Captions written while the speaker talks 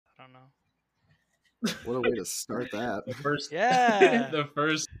don't know. What a way to start that. The first, Yeah. the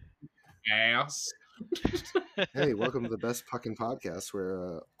first ass. Hey, welcome to the best fucking podcast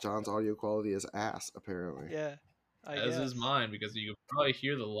where John's audio quality is ass, apparently. Yeah. I As guess. is mine, because you can probably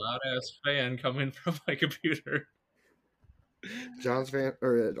hear the loud ass fan coming from my computer.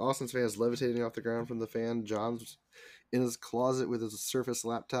 Austin's fan is levitating off the ground from the fan. John's in his closet with his Surface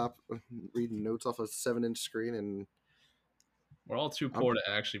laptop, reading notes off a 7-inch screen, and We're all too poor to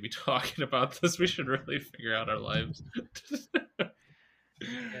actually be talking about this. We should really figure out our lives.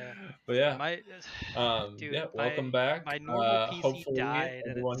 Yeah. But yeah, Dude, yeah. Welcome back. My normal PC hopefully, died,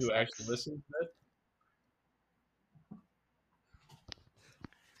 and everyone it who sucks. actually listened to it.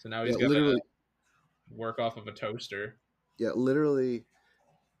 So now he's yeah, got to literally, work off of a toaster. yeah, literally,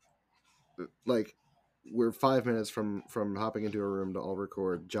 like we're 5 minutes from hopping into a room to all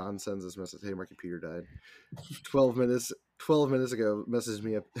record. John sends this message, "Hey, my computer died." 12 minutes ago, messaged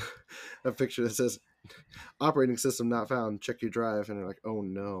me a picture that says, "Operating system not found. Check your drive." And they're like, "Oh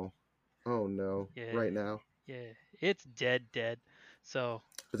no, Yeah. right now." Yeah, it's dead. So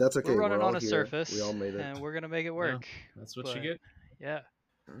But that's okay. we're running all on a here. Surface, We all made it. and we're gonna make it work. That's what you But, get. Yeah.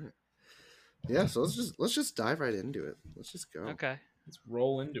 All right. Yeah. So let's just dive right into it. Let's just go. Okay. Let's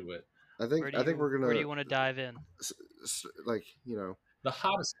roll into it. I think we're gonna. Where do you want to dive in? Like, you know, The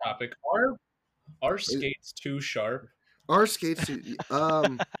hottest topic: Are skates too sharp? our skates. Is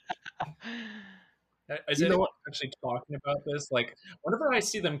anyone actually talking about this? Like, whenever I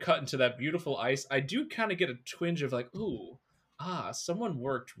see them cut into that beautiful ice, I do kind of get a twinge of like, ooh, someone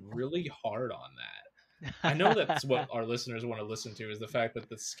worked really hard on that. I know that's what our listeners want to listen to, is the fact that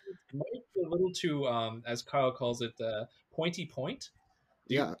the skates might be a little too, as Kyle calls it, pointy point.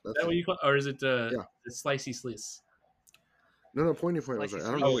 Yeah, is that what you call, or is it yeah. slicey slice? No, pointy point was right.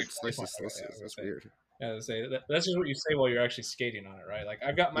 I don't know what slicey slice is. That's weird. Yeah, that's just what you say while you're actually skating on it, right? Like,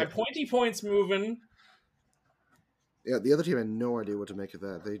 I've got my pointy points moving. Yeah, the other team had no idea what to make of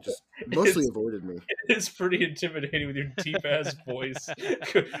that. They just mostly avoided me. It's pretty intimidating with your deep ass voice.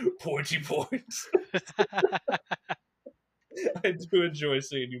 Pointy points. I do enjoy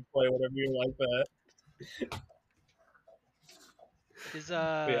seeing you play whenever you're like that.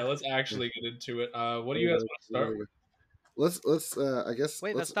 But yeah, let's actually get into it. What do you guys want to start with? Let's I guess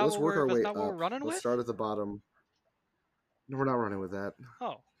Wait, let's that's not work our way what up. we're running Let's with? start at the bottom. No, we're not running with that.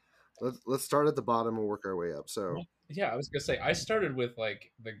 Oh. Let's start at the bottom and work our way up. So yeah, I was gonna say I started with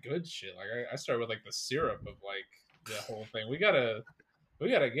like the good shit. Like I started with like the syrup of like the whole thing. We gotta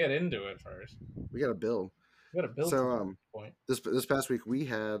get into it first. We gotta build. So point. This past week we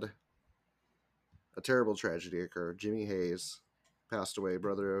had a terrible tragedy occur. Jimmy Hayes passed away,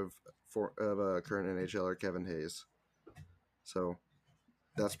 brother of current NHLer Kevin Hayes. So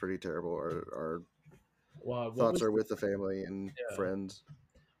that's pretty terrible. Our thoughts are with the family and friends.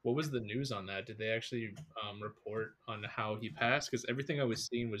 What was the news on that? Did they actually report on how he passed? Because everything I was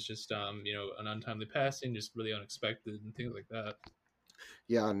seeing was just an untimely passing, just really unexpected and things like that.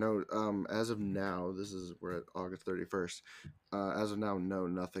 Yeah, no. As of now, we're at August 31st. As of now, no,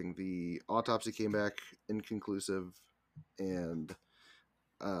 nothing. The autopsy came back inconclusive, and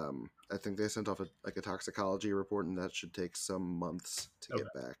I think they sent off a toxicology report, and that should take some months to get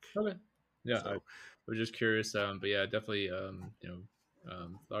back. Okay. Yeah, so. I was just curious. But yeah, definitely.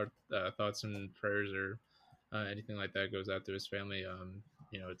 Our thoughts and prayers or anything like that goes out to his family.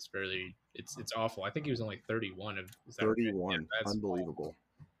 It's awful. I think he was only 31. 31, right? Yeah, unbelievable.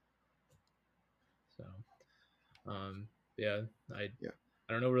 So,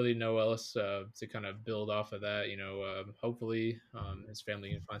 I don't really know else to kind of build off of that. Hopefully his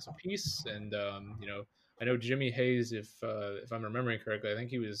family can find some peace. And I know Jimmy Hayes, if I'm remembering correctly, I think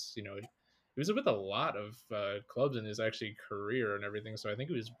he was he was with a lot of clubs in his actually career and everything, so I think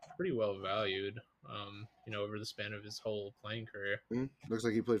he was pretty well valued, over the span of his whole playing career. Looks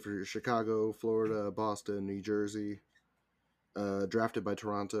like he played for Chicago, Florida, Boston, New Jersey. Drafted by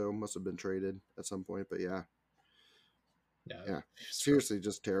Toronto, must have been traded at some point, but yeah. Seriously,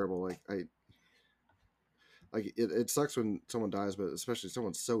 just terrible. It sucks when someone dies, but especially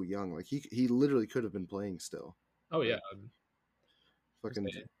someone so young. Like he literally could have been playing still. Oh yeah, fucking.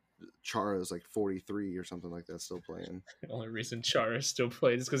 Chara is like 43 or something like that, still playing. The only reason Chara still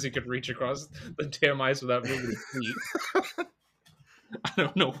played is because he could reach across the damn ice without moving his feet. I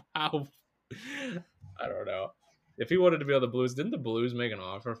don't know how. I don't know. If he wanted to be on the Blues, didn't the Blues make an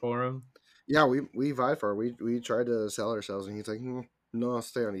offer for him? Yeah, we vied for it. We tried to sell ourselves, and he's like, "No, I'll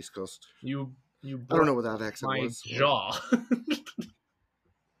stay on East Coast." You. I don't know what that accent was. Jaw.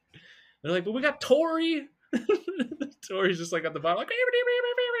 They're like, but we got Torrey. Torrey's just like at the bottom, like.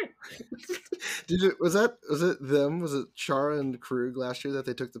 Was it them? Was it Chara and Krug last year that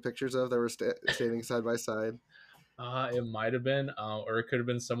they took the pictures of that were standing side by side? It might have been, or it could have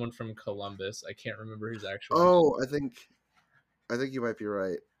been someone from Columbus. I can't remember his actual name. Oh, I think you might be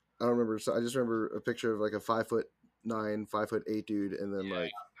right. I don't remember. So I just remember a picture of like a 5'9", 5'8" dude, and then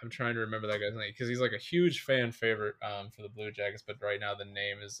like I'm trying to remember that guy's name because he's like a huge fan favorite for the Blue Jackets. But right now the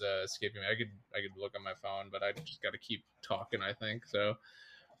name is escaping me. I could look on my phone, but I just got to keep talking. I think so.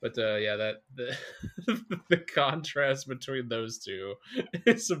 But yeah, that the contrast between those two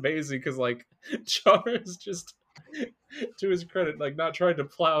is amazing because like Chara is just, to his credit, like not trying to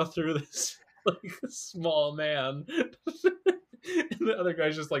plow through this like small man. And the other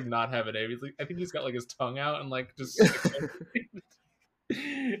guy's just like not having it. He's like, I think he's got like his tongue out and like just.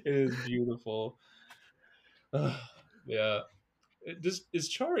 It is beautiful. Yeah. Is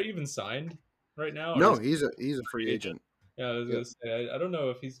Chara even signed right now? No, he's a free agent. Yeah, I was gonna say I don't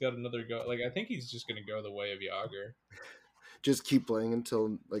know if he's got another go. Like I think he's just gonna go the way of Yager. Just keep playing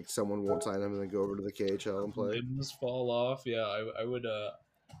until like someone won't sign him, and then go over to the KHL and play. Limbs fall off. Yeah, I would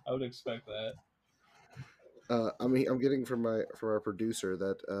expect that. I mean, I'm getting from our producer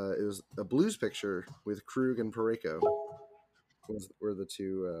that it was a Blues picture with Krug and Parayko. Were the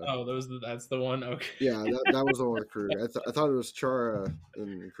two? That's the one. Okay. Yeah, that was the one with Krug. I thought it was Chara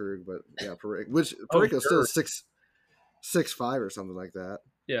and Krug, but yeah, Parayko's still 6'5" or something like that.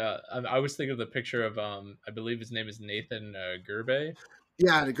 Yeah, I was thinking of the picture of I believe his name is Nathan Gerbe.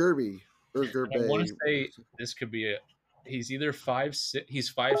 Yeah, the Gerbe or Gerbe. I want to say this could be he's either 5'6".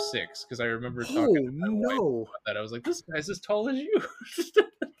 He's 5'6" because I remember talking to my wife about that. I was like, this guy's as tall as you.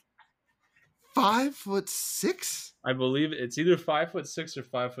 5'6". I believe it's either 5'6" or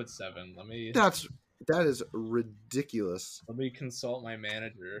 5'7". Let me. That is ridiculous. Let me consult my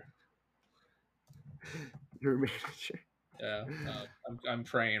manager. Your manager. Yeah, I'm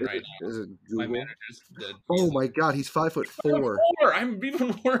praying right now. Is it my manager's dead. Oh my god, he's 5'4". I'm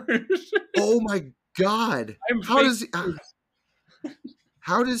even worse. Oh my god! How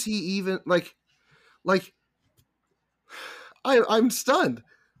does he even like? I'm stunned.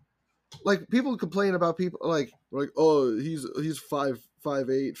 Like people complain about people like oh he's 5'8",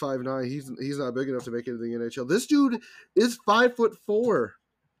 5'9". He's not big enough to make it in the NHL. This dude is 5'4".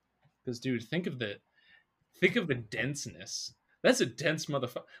 Because dude, think of the denseness. That's a dense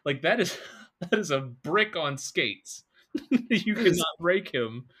motherfucker. Like that is a brick on skates. You cannot break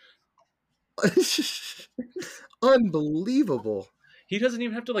him. Unbelievable. He doesn't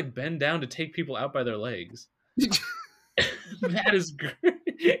even have to like bend down to take people out by their legs. That is great.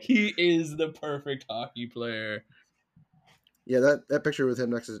 He is the perfect hockey player. Yeah, that picture with him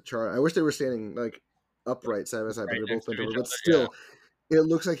next to Chara. I wish they were standing like upright side by side, but they're both bent over. But still, it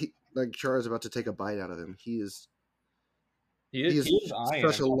looks like Chara's about to take a bite out of him. He is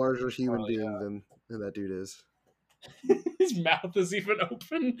such a larger human being than that dude is. His mouth is even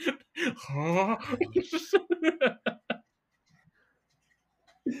open.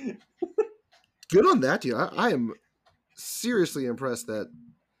 Good on that dude. I am seriously impressed that.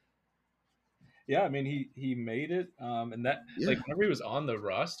 Yeah, I mean he made it, and that like whenever he was on the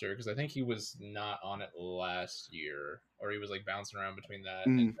roster, because I think he was not on it last year, or he was like bouncing around between that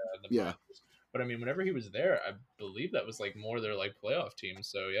and the Monsters. But I mean, whenever he was there, I believe that was like more their like playoff team.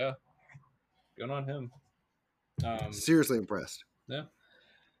 So yeah, good on him. Seriously impressed. Yeah.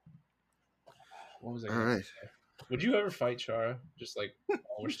 What was I? All right. Would you ever fight Chara? Just like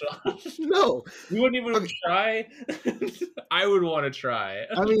we're still. No. You wouldn't even try. I would want to try.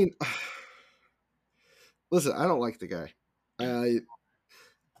 I mean, listen, I don't like the guy.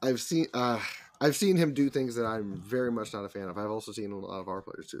 I've seen him do things that I'm very much not a fan of. I've also seen a lot of our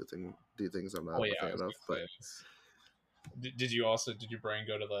players do things I'm not a fan of. But did your brain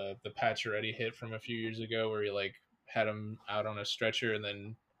go to the Pacioretty hit from a few years ago where you like had him out on a stretcher, and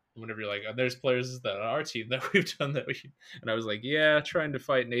then whenever you're like, oh, there's players that on our team that we've done that, and I was like, yeah, trying to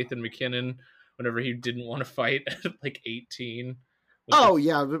fight Nathan MacKinnon whenever he didn't want to fight at like 18. Oh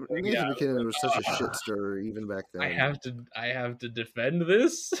yeah, Nathan MacKinnon was such a shit stirrer even back then. I have to defend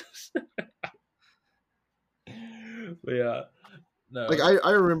this. But yeah, no. Like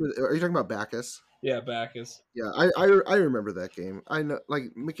I remember. Are you talking about Backes? Yeah, Backes. Yeah, I remember that game. I know,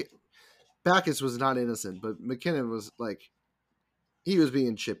 like Backes was not innocent, but MacKinnon was like, he was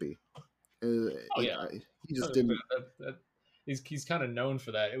being chippy. He just didn't. He's kind of known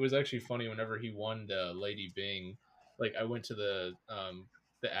for that. It was actually funny whenever he won the Lady Byng. Like I went to the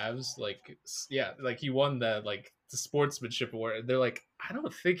Avs, like he won the sportsmanship award. They're like, I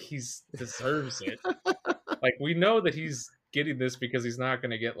don't think he deserves it. Like we know that he's getting this because he's not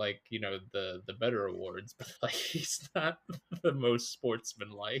going to get like the better awards, but like he's not the most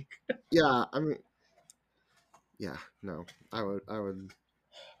sportsmanlike. Yeah, I mean, yeah, no, I would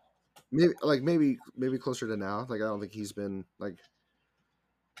maybe closer to now. Like I don't think he's been like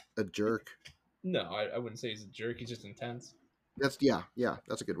a jerk. No, I wouldn't say he's a jerk. He's just intense. That's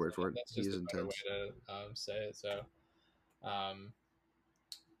that's a good word for it. That's He just is a better intense. way to say it. So,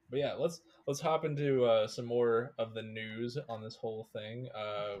 but yeah, let's hop into some more of the news on this whole thing.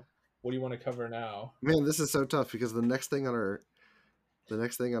 What do you want to cover now? Man, this is so tough because the next thing on our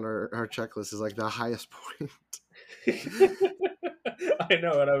checklist is like the highest point. I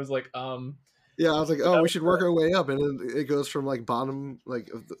know, and I was like, yeah, I was like, oh, we should work our way up, and then it goes from like bottom,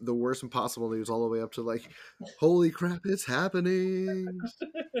 like the worst impossible news, all the way up to like, holy crap, it's happening.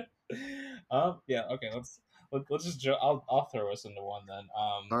 Yeah, okay, let's just I'll throw us into one then.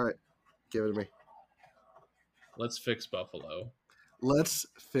 All right, give it to me. Let's fix Buffalo. Let's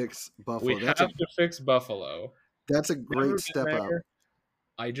fix Buffalo. We have to fix Buffalo. That's a great step up.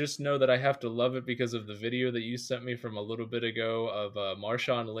 I just know that I have to love it because of the video that you sent me from a little bit ago of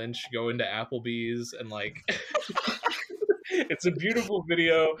Marshawn Lynch going to Applebee's and like it's a beautiful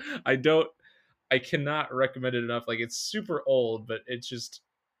video. I cannot recommend it enough. Like it's super old, but it's just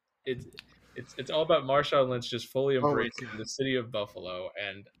it's all about Marshawn Lynch just fully embracing the city of Buffalo,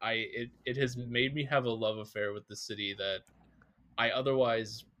 and it has made me have a love affair with the city that I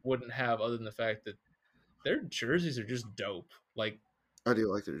otherwise wouldn't have, other than the fact that their jerseys are just dope. Like I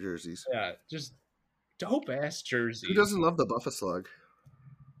do like their jerseys. Yeah, just dope ass jerseys. Who doesn't love the Buffa Slug?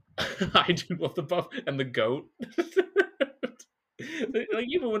 I do love the buff and the goat. Like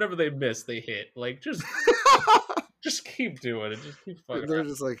even whenever they miss, they hit. Like just keep doing it. Just keep fucking. They're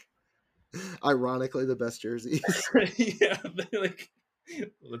just like ironically the best jerseys. Yeah, they like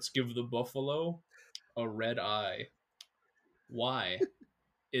let's give the Buffalo a red eye. Why?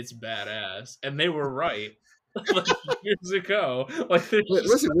 It's badass, and they were right. Like years ago, like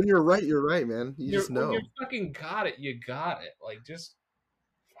listen, when you're right, man. You just know. When you fucking got it, you got it. Like just.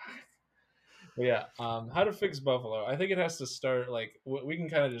 But yeah, how to fix Buffalo? I think it has to start like we can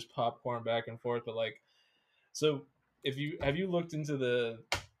kind of just popcorn back and forth, but like, so if you have you looked into the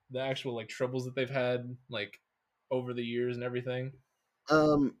actual like troubles that they've had like over the years and everything?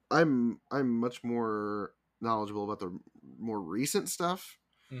 I'm much more knowledgeable about the more recent stuff.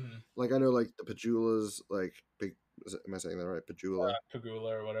 Mm-hmm. Like I know like the Pajulas, like am I saying that right?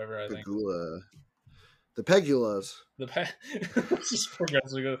 Pagula or whatever. I think the Pegulas. Just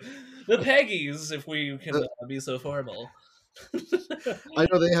progressively the Peggies, if we can be so formal. I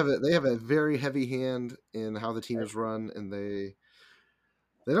know they have a very heavy hand in how the team is run, and they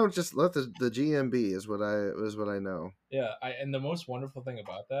don't just let the GM be is what I know. Yeah, and the most wonderful thing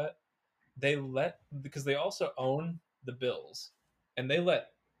about that, because they also own the Bills, and they let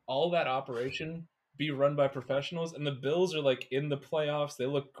all that operation be run by professionals, and the Bills are like in the playoffs. They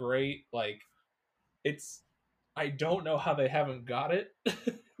look great. Like I don't know how they haven't got it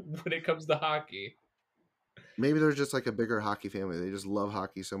when it comes to hockey. Maybe they're just like a bigger hockey family. They just love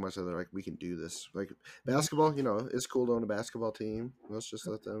hockey so much that they're like, we can do this. Like basketball, it's cool to own a basketball team. Let's just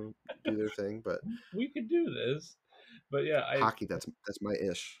let them do their thing. But we could do this. But yeah, hockey, that's my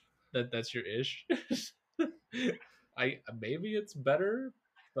ish. That's your ish. Maybe it's better,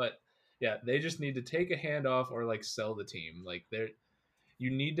 but yeah, they just need to take a hand off or like sell the team. Like you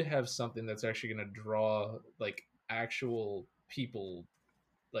need to have something that's actually going to draw like actual people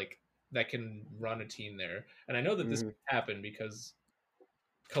like that can run a team there. And I know that this happened because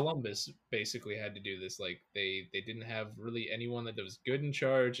Columbus basically had to do this. Like they didn't have really anyone that was good in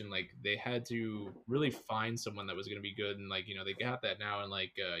charge, and like they had to really find someone that was going to be good. And like they got that now, and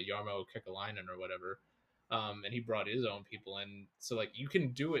like Jarmo Kekalainen or whatever, and he brought his own people in. So like you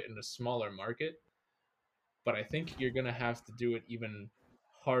can do it in a smaller market, but I think you're going to have to do it even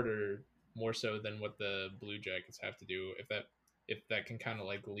harder, more so than what the Blue Jackets have to do. If that can kind of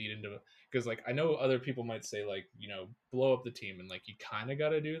like lead into, because like I know other people might say like blow up the team, and like you kind of got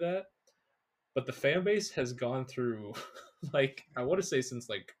to do that, but the fan base has gone through like I want to say since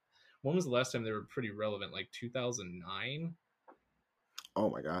like when was the last time they were pretty relevant, like 2009? Oh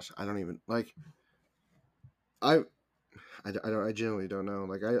my gosh, I don't even like I genuinely don't know.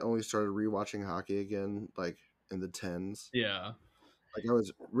 Like I only started rewatching hockey again like in the 10s. Yeah. Like I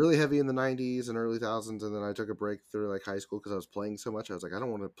was really heavy in the 90s and early 2000s, and then I took a break through like high school because I was playing so much. I was like, I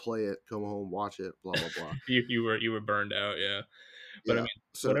don't want to play it, come home, watch it, blah blah blah. you were burned out, yeah. But yeah. I mean,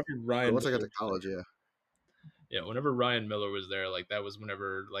 so whenever Ryan once I got to college, yeah, whenever Ryan Miller was there, like that was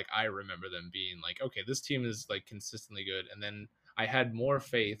whenever like I remember them being like, okay, this team is like consistently good. And then I had more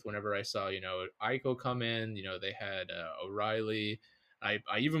faith whenever I saw, Eichel come in. They had O'Reilly. I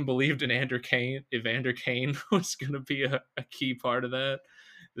even believed in Evander Kane was going to be a key part of that,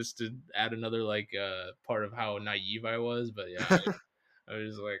 just to add another part of how naive I was. But yeah, I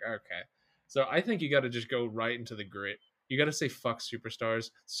was like, okay. So I think you got to just go right into the grit. You got to say fuck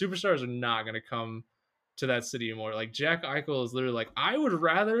superstars. Superstars are not going to come to that city anymore. Like Jack Eichel is literally like, I would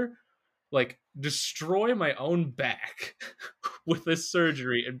rather destroy my own back with this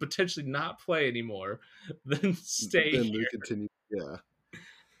surgery and potentially not play anymore than stay here. Continue.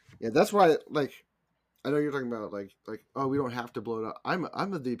 Yeah, that's why. I know you're talking about oh, we don't have to blow it up. I'm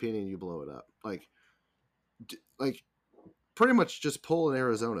of the opinion you blow it up. Pretty much just pull in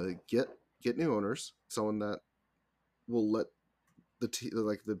Arizona, get new owners, someone that will let the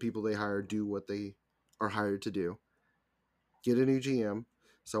people they hire do what they are hired to do. Get a new GM,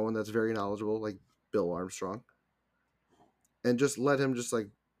 someone that's very knowledgeable, like Bill Armstrong, and just let him just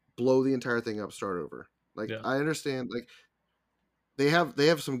blow the entire thing up, start over. I understand, they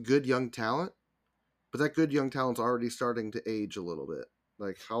have some good young talent, but that good young talent's already starting to age a little bit.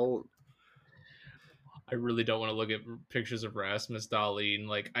 I really don't want to look at pictures of Rasmus Dahlin.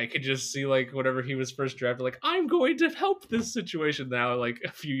 I could just see whenever he was first drafted, I'm going to help this situation now. A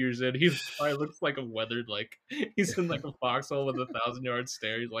few years in, he probably looks like a weathered, he's in a foxhole with 1,000-yard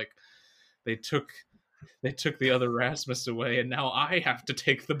stare. He's they took the other Rasmus away, and now I have to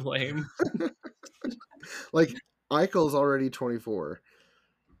take the blame. Eichel's already 24,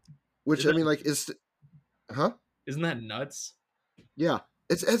 which is, huh? Isn't that nuts? Yeah,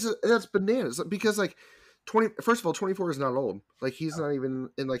 that's bananas because 20. First of all, 24 is not old. He's not even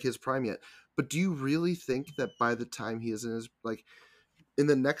in his prime yet. But do you really think that by the time he is in his in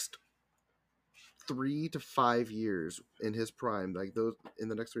the next 3 to 5 years in his prime, in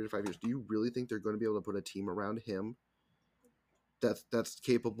the next 3 to 5 years, do you really think they're going to be able to put a team around him that's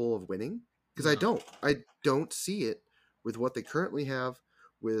capable of winning? Because I don't see it with what they currently have,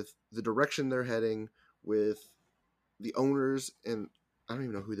 with the direction they're heading, with the owners, and I don't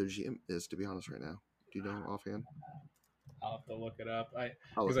even know who their GM is, to be honest, right now. Do you know offhand? I'll have to look it up. I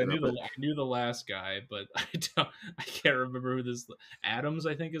knew the last guy, but I can't remember who this Adams,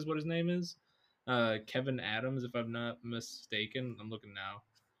 I think, is what his name is. Kevin Adams, if I'm not mistaken. I'm looking now.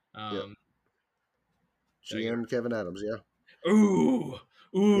 GM Kevin Adams, yeah. Ooh,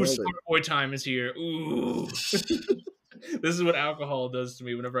 Starboy time is here. Ooh. This is what alcohol does to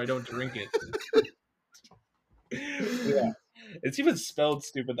me whenever I don't drink it. Yeah. It's even spelled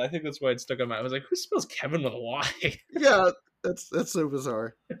stupid. I think that's why it stuck on my. I was like, who spells Kevin with a Y? Yeah, that's so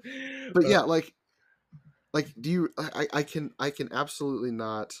bizarre. But yeah, do you? I can absolutely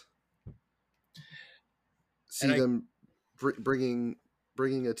not see them bringing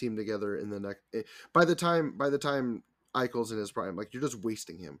a team together in the next. By the time Eichel's in his prime, you're just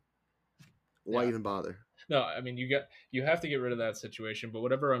wasting him. Why even bother? No, I mean you have to get rid of that situation. But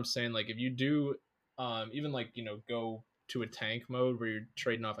whatever I'm saying, if you do, even go to a tank mode where you're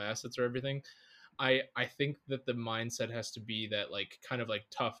trading off assets or everything, I think that the mindset has to be that kind of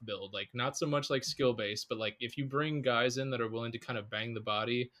tough build, not so much skill based, but if you bring guys in that are willing to kind of bang the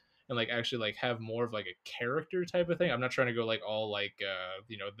body and actually have more of a character type of thing. I'm not trying to go all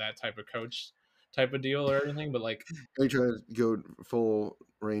that type of coach type of deal or anything, but are you trying to go full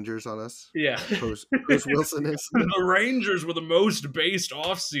Rangers on us? Yeah, post Wilson. The Rangers were the most based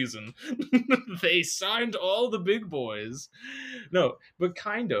off season. They signed all the big boys. No, but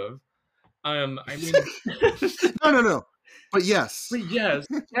kind of. I mean, no. But yes,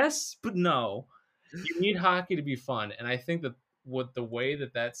 but no. You need hockey to be fun, and I think that with the way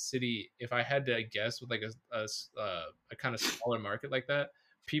that city, if I had to guess, with a kind of smaller market like that,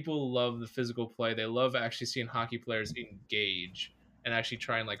 people love the physical play. They love actually seeing hockey players engage and actually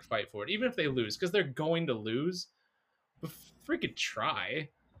try and fight for it, even if they lose, because they're going to lose. But freaking try.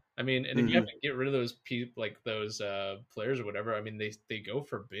 I mean, and if you have to get rid of those people, those players or whatever, I mean, they go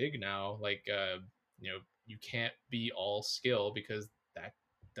for big now. You can't be all skill because that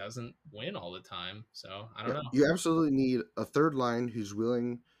doesn't win all the time. So I don't know. You absolutely need a third line who's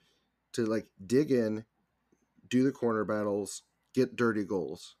willing to dig in, do the corner battles, get dirty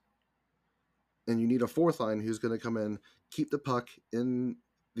goals. And you need a fourth line who's going to come in, keep the puck in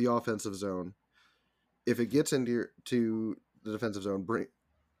the offensive zone. If it gets into the defensive zone,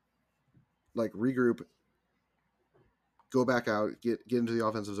 regroup, go back out, get into the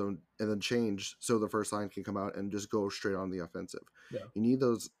offensive zone, and then change so the first line can come out and just go straight on the offensive. Yeah. You need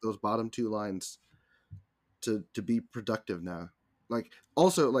those bottom two lines to be productive now.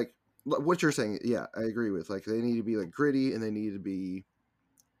 Also, what you're saying, yeah, I agree with. They need to be gritty and they need to be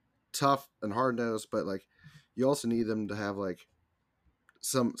tough and hard nosed, but you also need them to have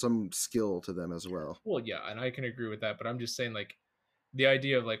some skill to them as well. Well, yeah, and I can agree with that, but I'm just saying, like, the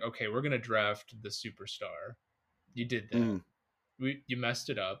idea of like, okay, we're gonna draft the superstar. You did that. You messed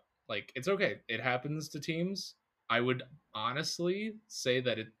it up. Like, it's okay. It happens to teams. I would honestly say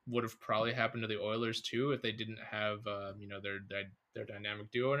that it would have probably happened to the Oilers too if they didn't have their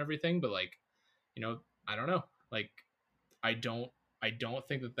dynamic duo and everything. But like, I don't know. Like, I don't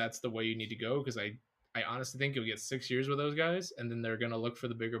think that that's the way you need to go, because I honestly think you'll get 6 years with those guys, and then they're going to look for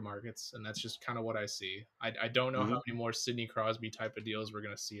the bigger markets, and that's just kind of what I see. I don't know how many more Sidney Crosby type of deals we're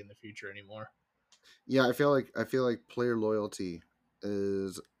going to see in the future anymore. Yeah, I feel like player loyalty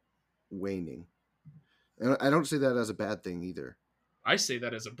is waning, and I don't see that as a bad thing either. I say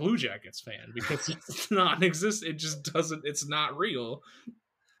that as a Blue Jackets fan, because it's non-existent. It just doesn't. It's not real.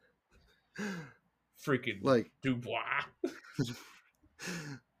 Freaking like Dubois.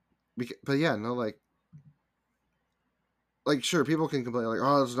 But yeah, no, like sure, people can complain like,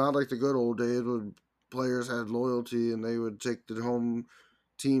 oh, it's not like the good old days when players had loyalty and they would take the home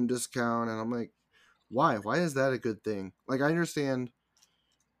team discount, and I'm like, why is that a good thing? Like, I understand,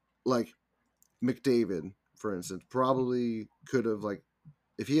 like McDavid, for instance, probably could have, like,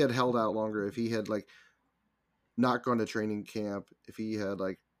 if he had held out longer, if he had like not gone to training camp, if he had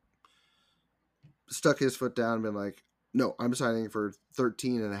like stuck his foot down and been like, no, I'm signing for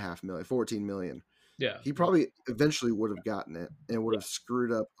 $13.5 million, $14 million. Yeah, he probably eventually would have gotten it and would have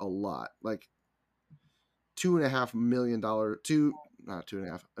screwed up a lot. Like $2.5 million, $1.5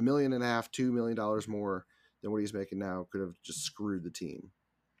 million, $2 million more than what he's making now could have just screwed the team.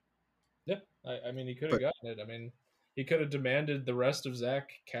 Yeah, I mean, he could have gotten it. I mean, he could have demanded the rest of Zach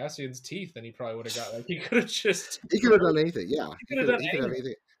Cassian's teeth, and he probably would have got. Like, he could have done anything. Yeah, he could have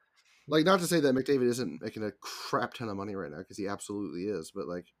anything. Like, not to say that McDavid isn't making a crap ton of money right now, because he absolutely is, but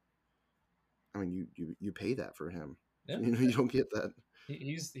like, I mean, you pay that for him. Yeah. You don't get that.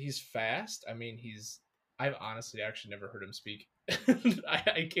 He's fast. I mean, I've honestly actually never heard him speak.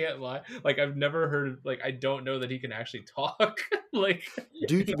 I can't lie. Like, I've never heard. Like, I don't know that he can actually talk. Like,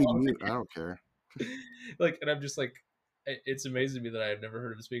 dude can be mute. I don't care. Like, and I'm just like, it's amazing to me that I've never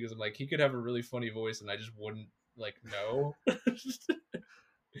heard him speak. Because I'm like, he could have a really funny voice, and I just wouldn't like know.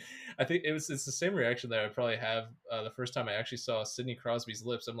 I think it's the same reaction that I would probably have the first time I actually saw Sidney Crosby's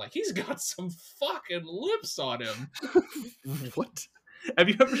lips. I'm like, he's got some fucking lips on him. What? Have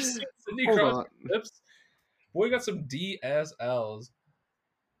you ever seen Sidney Crosby's lips? Boy, got some DSLs.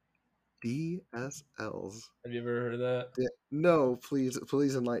 DSLs. Have you ever heard of that? No, please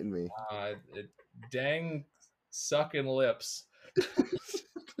enlighten me. Dang sucking lips.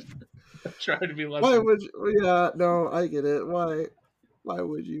 Trying to be less. Why would you? Yeah, no, I get it. Why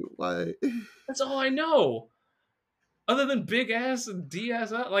would you? Why? That's all I know. Other than big ass and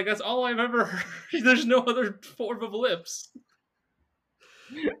DSL, like, that's all I've ever heard. There's no other form of lips.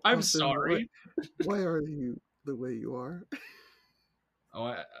 I'm Austin, sorry. Why are you the way you are?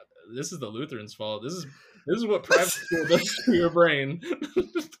 Oh, this is the Lutherans' fault. This is what private school does to your brain.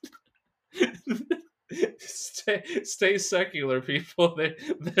 Stay secular, people.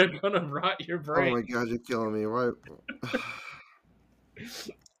 They're gonna rot your brain. Oh my god, you're killing me. Why?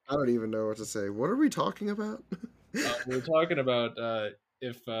 I don't even know what to say. What are we talking about? We're talking about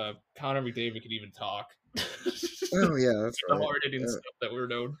if Connor McDavid could even talk. Oh yeah, that's right. The hard-hitting stuff that we're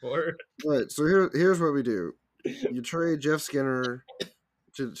known for. Right. So here's what we do. You trade Jeff Skinner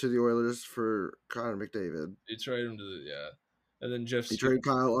to the Oilers for Connor McDavid. You trade him to and then Jeff. You trade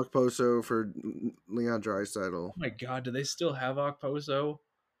Kyle Okposo for Leon Draisaitl. Oh my god, do they still have Okposo?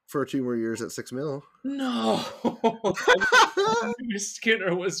 For 2 more years at $6 million. No,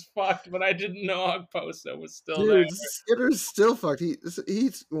 Skinner was fucked, but I didn't know Okposo was still there. Skinner's still fucked.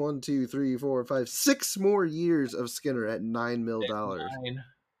 He's 1, 2, 3, 4, 5, 6 more years of Skinner at $9 million.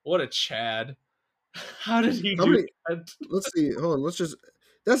 What a Chad! How did he do that? Let's see. Hold on. Let's just.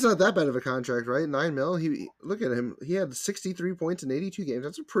 That's not that bad of a contract, right? $9 million. He look at him. He had 63 points in 82 games.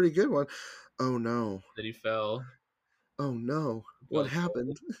 That's a pretty good one. Oh no! That he fell. Oh no! What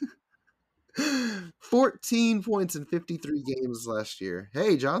happened? 14 points in 53 games last year.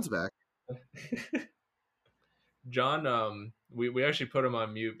 Hey, John's back. John, we actually put him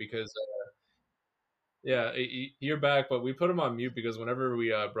on mute because, yeah, you're back, but we put him on mute because whenever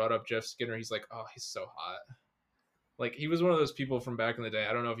we brought up Jeff Skinner, he's like, oh, he's so hot. Like, he was one of those people from back in the day.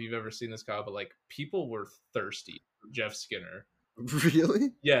 I don't know if you've ever seen this, Kyle, but like, people were thirsty for Jeff Skinner.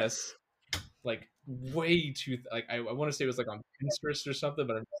 Really? Yes. Like, way too like I want to say it was like on Pinterest or something,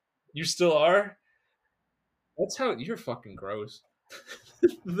 but you still are. That's how you're fucking gross.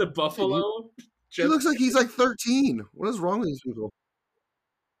 The Buffalo. He looks like he's like 13. What is wrong with these people?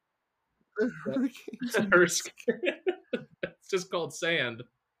 That's just called sand.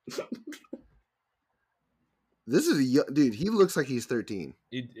 This is a dude. He looks like he's 13.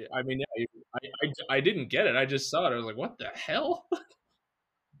 I mean, yeah, I didn't get it. I just saw it. I was like, what the hell?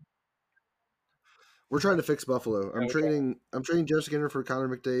 We're trying to fix Buffalo. I'm Yeah, trading Jeff Skinner for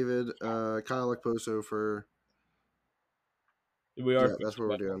Connor McDavid, Kyle Okposo for. We are. Yeah, that's what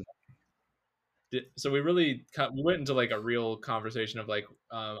we're doing. So we went into like a real conversation of like,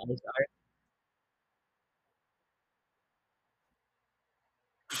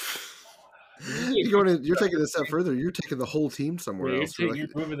 you're taking it a step further. You're taking the whole team somewhere else. All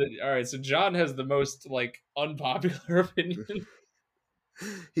right, so John has the most like unpopular opinion.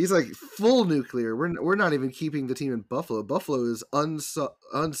 He's like full nuclear. We're not even keeping the team in Buffalo. Buffalo is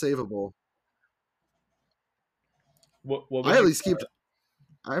unsavable. I'm at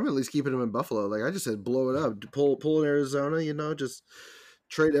least keeping him in Buffalo. Like I just said, blow it up, pull in Arizona. You know, just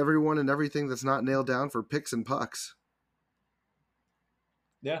trade everyone and everything that's not nailed down for picks and pucks.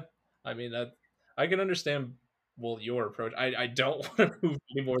 Yeah, I mean that I can understand. Well, your approach. I don't want to move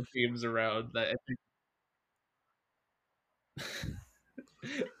any more teams around.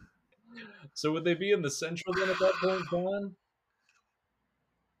 So would they be in the Central then at that point, John?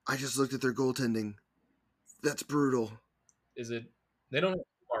 I just looked at their goaltending. That's brutal. Is it? They don't have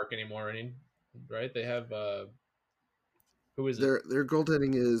Mark anymore, right? They have who is it? Their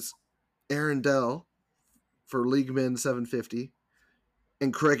goaltending is Aaron Dell for League Men 750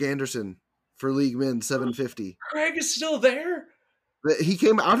 and Craig Anderson for League Men 750. Craig is still there? He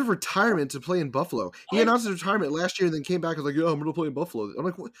came out of retirement to play in Buffalo. He announced his retirement last year and then came back and was like, "Yeah, I'm going to play in Buffalo." I'm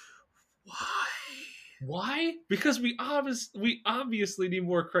like, "What? Why? Why? Because we obviously need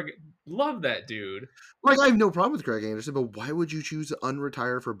more Craig. Love that dude. Like, I have no problem with Craig Anderson, but why would you choose to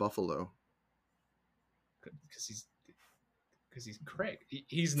unretire for Buffalo? Because he's Craig.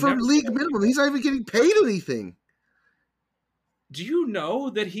 He's for league minimum. He's not even getting paid anything. Do you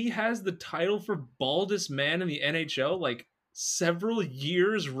know that he has the title for baldest man in the NHL like several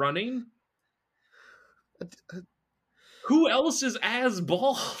years running? Who else is as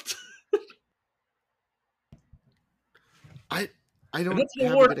bald? I don't. That's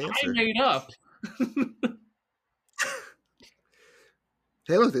the word I made up.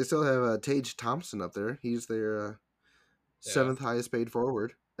 Hey, look, they still have Tage Thompson up there. He's their seventh highest paid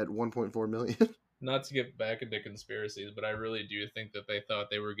forward at $1.4 million. Not to get back into conspiracies, but I really do think that they thought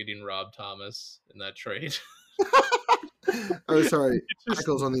they were getting Rob Thomas in that trade. Oh, sorry.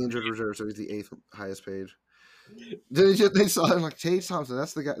 Michael's on the injured reserve, so he's the 8th highest paid. They saw him like Tage Thompson.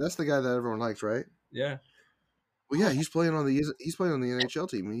 That's the guy that everyone likes, right? Yeah. Well, yeah, he's playing on the NHL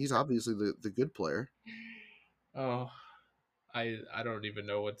team. I mean, he's obviously the good player. Oh, I don't even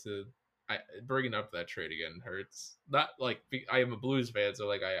know what to. Bringing up that trade again hurts. Not like I am a Blues fan, so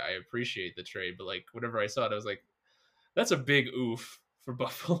like I appreciate the trade, but like whenever I saw it, I was like, that's a big oof for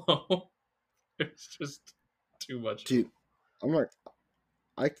Buffalo. It's just too much. Dude, I'm like,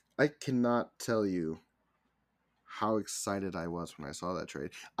 I cannot tell you how excited I was when I saw that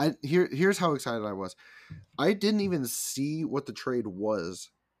trade. Here's how excited I was. I didn't even see what the trade was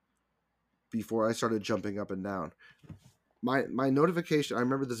before I started jumping up and down. My notification, I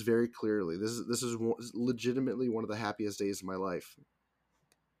remember this very clearly. This is legitimately one of the happiest days of my life.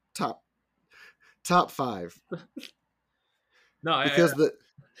 Top 5. No,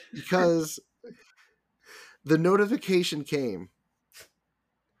 because the notification came,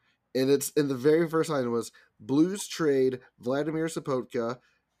 and it's in the very first line was Blues trade Vladimir Sopotka,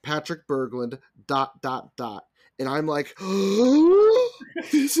 Patrick Berglund ... And I'm like, oh,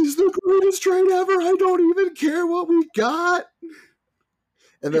 this is the greatest trade ever. I don't even care what we got.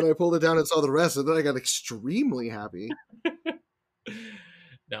 And then I pulled it down and saw the rest, and then I got extremely happy.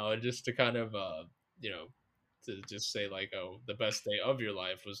 No, just to kind of, to just say like, oh, the best day of your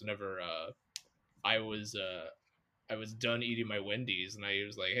life was whenever I was done eating my Wendy's, and I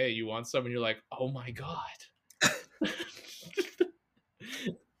was like, hey, you want some? And you're like, oh my God.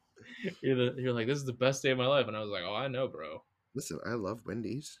 You're like, this is the best day of my life, and I was like, oh, I know, bro. Listen, I love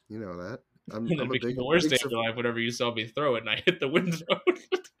Wendy's. You know that. I'm a big worst day of your life whenever you saw me throw it and I hit the window.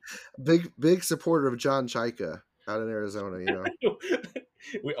 big supporter of John Chaika out in Arizona. You know,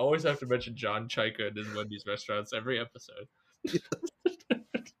 we always have to mention John Chaika in his Wendy's restaurants every episode.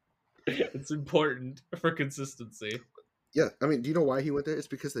 It's important for consistency. Yeah, I mean, do you know why he went there? It's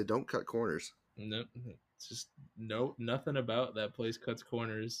because they don't cut corners. No, it's just nothing about that place cuts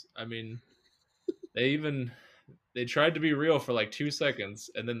corners. I mean, they tried to be real for like 2 seconds,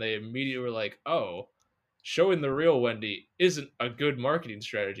 and then they immediately were like, oh, showing the real Wendy isn't a good marketing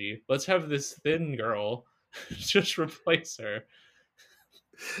strategy. Let's have this thin girl just replace her.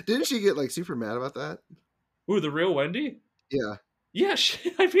 Didn't she get like super mad about that? Ooh, the real Wendy? Yeah. Yeah,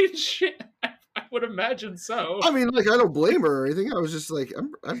 I mean, shit. I would imagine so. I mean, like, I don't blame her or anything. I was just like,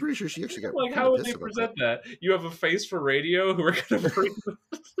 I'm pretty sure she actually got like, kind how of would they pissed about present that? You have a face for radio who are gonna bring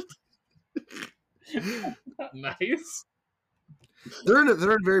nice. They're in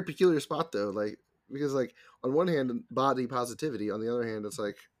a very peculiar spot though, like because like on one hand body positivity, on the other hand it's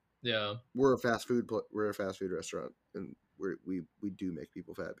like Yeah, we're a fast food restaurant, and we do make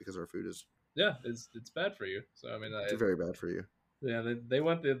people fat because our food is it's bad for you. So I mean, it's very bad for you. Yeah, they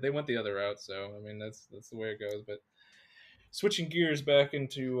went the other route. So I mean, that's the way it goes. But switching gears back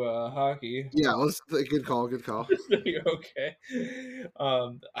into hockey. Yeah, good call. Okay.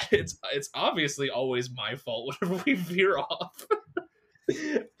 It's obviously always my fault whenever we veer off.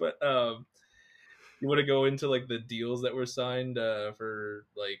 But you want to go into like the deals that were signed for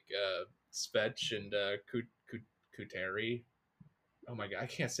like Svetch and Kuteri? Oh my god, I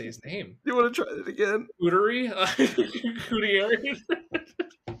can't say his name. You want to try it again? Kuteri? Couturier?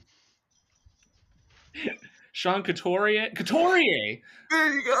 Sean Couturier? Couturier!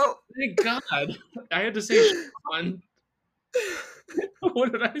 There you go. Thank God. I had to say Sean.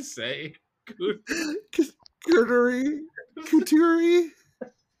 What did I say? Couturier?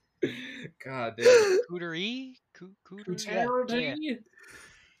 God damn. Cootery? Couturier?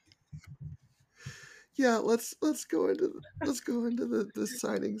 Yeah, let's go into the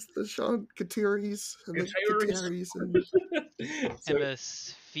signings, the Sean Couturiers and the Couturiers and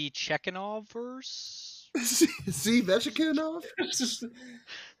MS Vichekhinovers? See Vechikinov?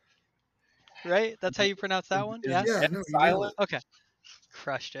 Right? That's how you pronounce that one? Yeah? Yeah, no, silent? Okay.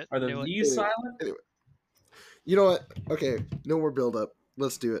 Crushed it. Are the Knew it. V's silent? Anyway. You know what? Okay, no more build up.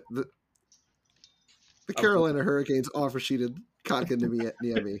 Let's do it. The Carolina Hurricanes offer sheeted Kotka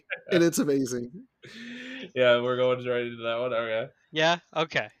Niemi, and it's amazing. Yeah, we're going right into that one. Okay. Yeah?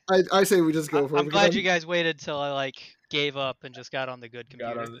 Okay. I say we just go for it. I'm glad you guys waited till I like gave up and just got on the good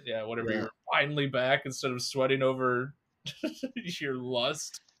computer. Whatever. You're finally back instead of sweating over your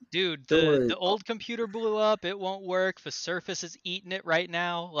lust. Dude, the old computer blew up. It won't work. The Surface is eating it right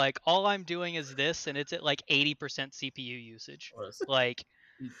now. Like, all I'm doing is this, and it's at like 80% CPU usage. Like,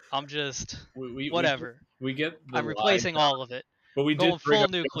 I'm just whatever. We get. I'm replacing all of it. But we going did bring full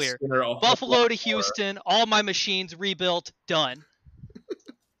up nuclear. Buffalo to Houston. All my machines rebuilt. Done.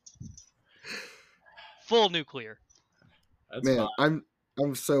 Full nuclear. That's Man, fine.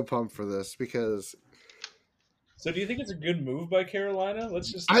 I'm so pumped for this because. So do you think it's a good move by Carolina?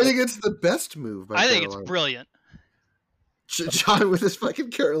 I think it's the best move by Carolina. I think it's brilliant. John with his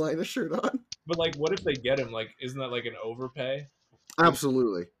fucking Carolina shirt on. But like, what if they get him? Like, isn't that like an overpay?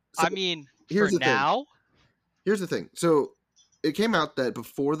 Absolutely. So, I mean, here's the thing. So it came out that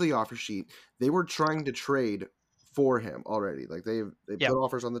before the offer sheet, they were trying to trade for him already. Like they put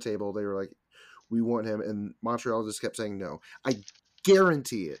offers on the table. They were like, we want him, and Montreal just kept saying no. I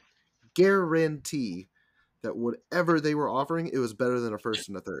guarantee that whatever they were offering, it was better than a first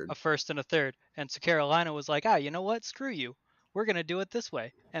and a third. And so Carolina was like, you know what? Screw you. We're going to do it this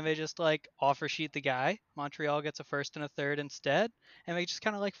way. And they just like offer sheet the guy. Montreal gets a first and a third instead. And they just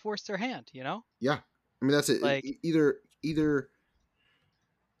kind of like force their hand, you know? Yeah. I mean, that's it. Like, either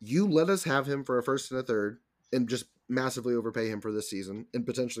you let us have him for a first and a third and just massively overpay him for this season and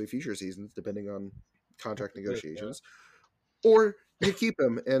potentially future seasons, depending on contract negotiations, or you keep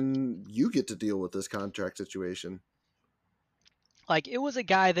him and you get to deal with this contract situation. Like, it was a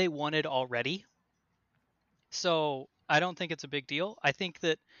guy they wanted already. So I don't think it's a big deal. I think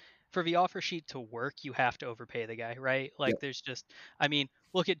that for the offer sheet to work, you have to overpay the guy, right? Like, there's just, I mean,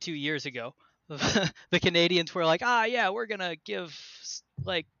 look at 2 years ago. The Canadians were like, we're going to give,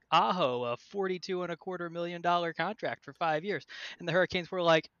 like, Aho a $42.25 million contract for 5 years. And the Hurricanes were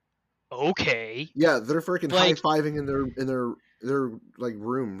like, okay. Yeah, they're freaking high-fiving in their like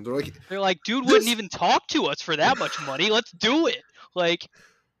room. They're like, dude wouldn't even talk to us for that much money. Let's do it. Like,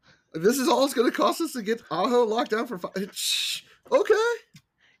 this is all it's going to cost us to get Aho locked down for 5. Okay.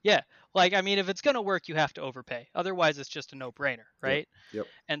 Yeah. Like, I mean, if it's going to work, you have to overpay. Otherwise, it's just a no-brainer, right? Yep.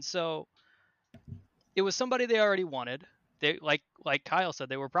 And so it was somebody they already wanted. They like Kyle said,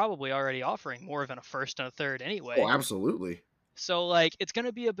 they were probably already offering more than a first and a third anyway. Oh, absolutely. So, like, it's going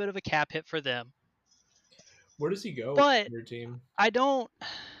to be a bit of a cap hit for them. Where does he go but in your team? I don't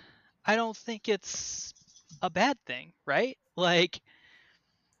think it's a bad thing, right? Like,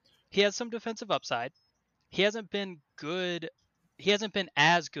 he has some defensive upside. He hasn't been good. He hasn't been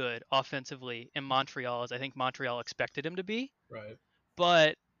as good offensively in Montreal as I think Montreal expected him to be. Right.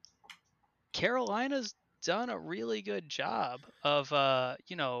 But Carolina's done a really good job of,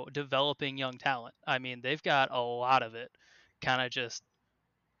 developing young talent. I mean, they've got a lot of it kind of just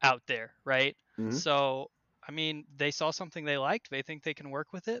out there, right? Mm-hmm. So I mean, they saw something they liked. They think they can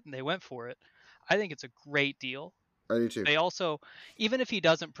work with it, and they went for it. I think it's a great deal. I do too. They also, even if he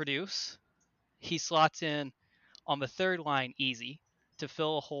doesn't produce, he slots in on the third line easy to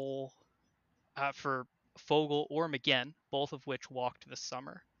fill a hole for Foegele or McGinn, both of which walked this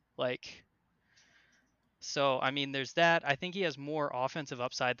summer. Like, so I mean, there's that. I think he has more offensive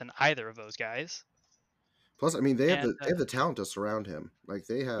upside than either of those guys. Plus, I mean, they have And the talent to surround him. Like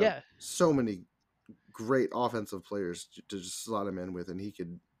they have yeah, so many great offensive players to just slot him in with, and he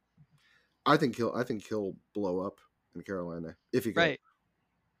could. I think he'll blow up in Carolina if he goes.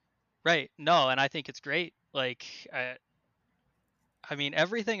 right. No, and I think it's great. Like, I mean,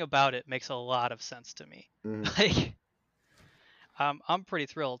 everything about it makes a lot of sense to me. Mhm. Like, I'm pretty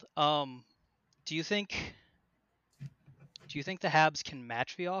thrilled. Do you think the Habs can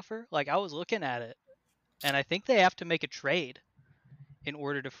match the offer? Like, I was looking at it, and I think they have to make a trade in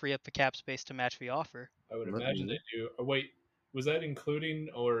order to free up the cap space to match the offer. I would imagine they do. Oh, wait, was that including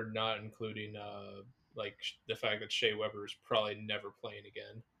or not including like the fact that Shea Weber is probably never playing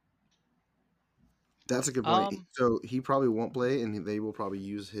again? That's a good point. So he probably won't play, and they will probably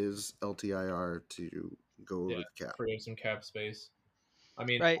use his LTIR to go over the cap. Free up some cap space. I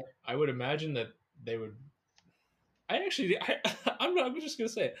mean, right. I would imagine that they would. I'm just gonna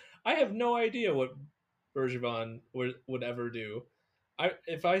say, I have no idea what Bergevin would ever do.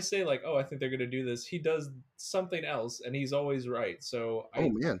 If I say like, oh, I think they're gonna do this, he does something else, and he's always right. So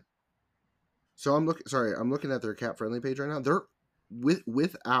man. So I'm looking at their cap friendly page right now. They're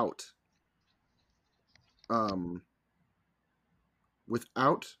without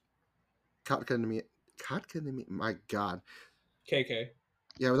Kotkaniemi, my God. KK.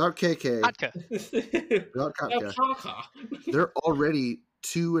 Yeah, without KK. Kotka. Without Kotka. They're already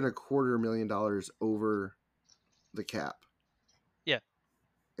 $2.25 million over the cap. Yeah.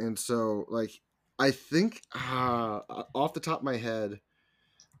 And so, like, I think off the top of my head,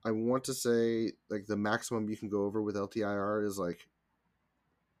 I want to say like the maximum you can go over with LTIR is like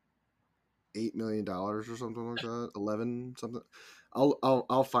 $8 million or something like that. 11 something.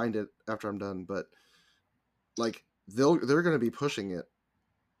 I'll find it after I'm done, but like they're going to be pushing it.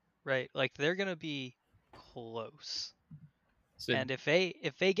 Right, like they're going to be close. And if they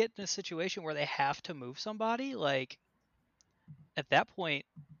get in a situation where they have to move somebody, like at that point,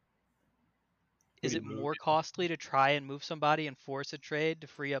 is it more costly to try and move somebody and force a trade to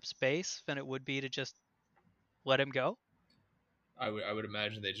free up space than it would be to just let him go? I would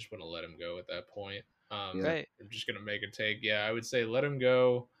imagine they just want to let him go at that point. Right. They're just gonna make a take. Yeah, I would say let him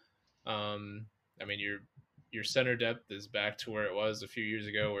go. I mean, your center depth is back to where it was a few years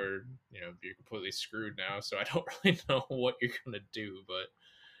ago, where you're completely screwed now. So I don't really know what you're gonna do, but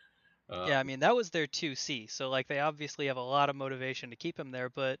yeah, I mean that was their 2C, so like they obviously have a lot of motivation to keep him there,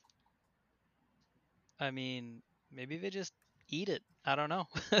 but I mean maybe they just eat it. I don't know.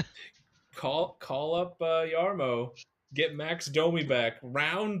 call up Yarmo, get Max Domi back,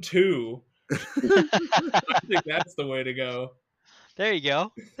 round 2. I think that's the way to go. There you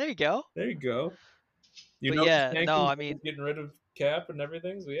go. There you go. I mean, getting rid of cap and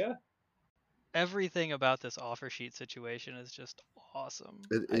everything. So yeah, everything about this offer sheet situation is just awesome.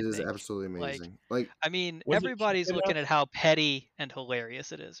 It is absolutely amazing. Like I mean, everybody's looking at how petty and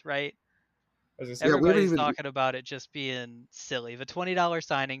hilarious it is, right? Everybody's talking about it just being silly. The $20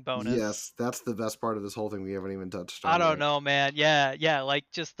 signing bonus. Yes, that's the best part of this whole thing we haven't even touched on. I don't know, man. Yeah, like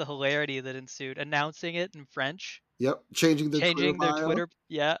just the hilarity that ensued. Announcing it in French. Yep, changing their Twitter.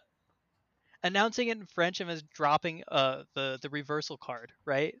 Yeah. Announcing it in French and was dropping the reversal card,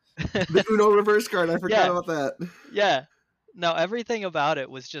 right? The Uno reverse card. I forgot about that. Yeah. No, everything about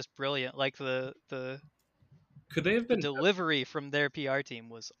it was just brilliant. Like could they have been delivery from their PR team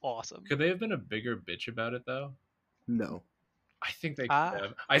was awesome. Could they have been a bigger bitch about it though? No. I think they could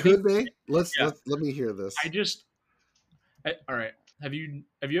have. Could they? Let me hear this. All right. Have you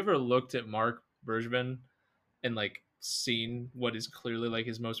ever looked at Marc Bergevin and like seen what is clearly like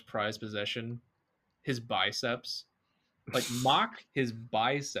his most prized possession? His biceps. Like mock his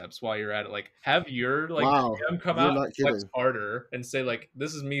biceps while you're at it. Like have your GM come out and flex harder and say like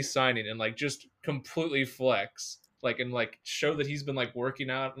this is me signing and like just completely flex and show that he's been like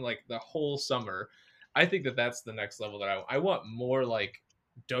working out and like the whole summer. I think that that's the next level that I want more like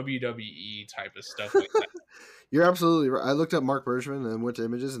WWE type of stuff like that. You're absolutely right. I looked at Marc Bergevin and went to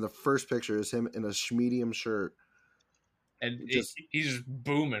images, and the first picture is him in a medium shirt, and he's just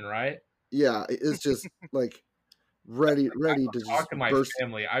booming, right? Yeah, it's just like. Ready to talk to my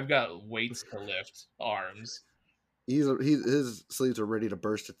family. I've got weights to lift, arms. His sleeves are ready to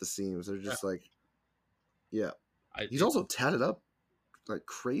burst at the seams. They're just he's also tatted up. like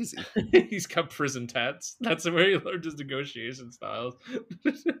crazy. He's got prison tats. That's where he learned his negotiation styles.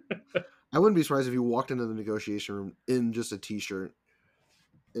 I wouldn't be surprised if you walked into the negotiation room in just a t-shirt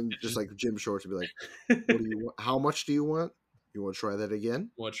and just like gym shorts and be like, "What do you want? How much do you want? You want to try that again?"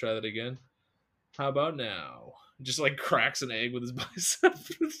 Want to try that again? How about now? Just like cracks an egg with his bicep.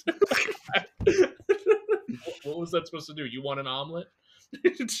 What was that supposed to do? You want an omelet?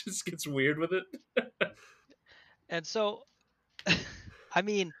 It just gets weird with it. And so, I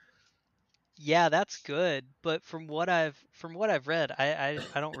mean, yeah, that's good. But from what I've read, I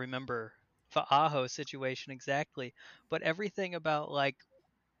don't remember the Aho situation exactly. But everything about like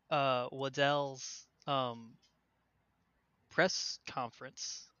Waddell's press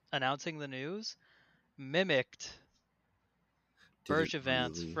conference announcing the news mimicked Did it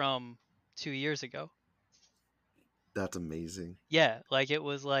Bergevant's really? from 2 years ago. That's amazing. Yeah, like it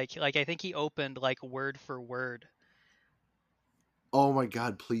was like I think he opened like word for word. Oh my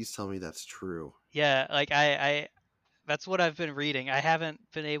god! Please tell me that's true. Yeah, like I that's what I've been reading. I haven't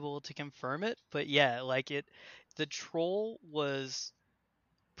been able to confirm it, but yeah, like the troll was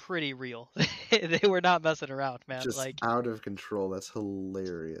pretty real. They were not messing around, man. Just Like, out of control. That's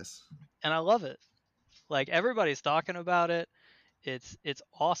hilarious. and I love it. Like everybody's talking about it. It's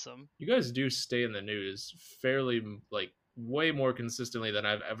awesome. You guys do stay in the news fairly, like, way more consistently than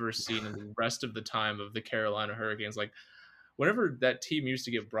I've ever seen in the rest of the time of the Carolina Hurricanes. Like, whenever that team used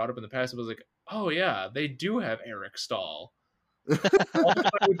to get brought up in the past, it was like, oh yeah, they do have Eric Stahl.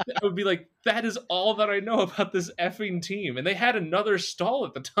 I would be like, that is all that I know about this effing team. And they had another Stahl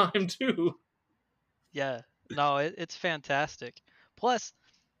at the time too. Yeah. No, it's fantastic. Plus,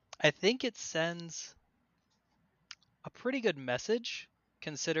 I think it sends a pretty good message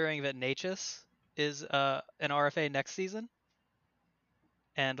considering that Natchez is an RFA next season.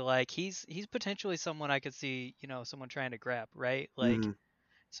 And like he's potentially someone I could see, someone trying to grab, right? Like Mhm.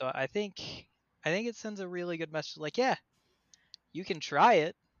 so I think it sends a really good message like, yeah, you can try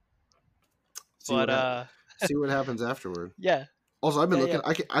it, See but what see what happens afterward. yeah. Also, I've been Yeah,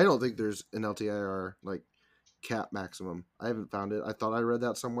 looking. I don't think there's an LTIR like cap maximum. I haven't found it. I thought I read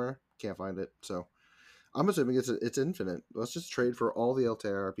that somewhere. Can't find it. So I'm assuming it's infinite. Let's just trade for all the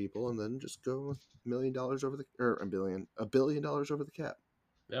LTIR people and then just go $1 million over the or $1 billion over the cap.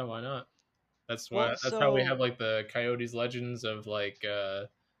 Yeah, why not? That's why. Well, That's how we so have like the Coyotes legends of like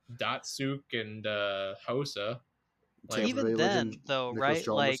Datsuk and Hosa. Like, Tampa even Bay then legend though, Nicholas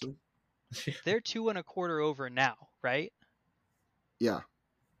right? Like Chalmerson. they're 2.25 over now, right? Yeah,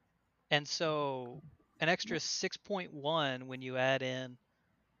 And so an extra 6.1 when you add in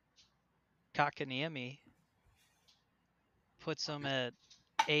Kakaniemi puts them at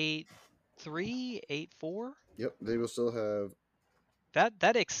 8.3, 8.4. yep. They will still have.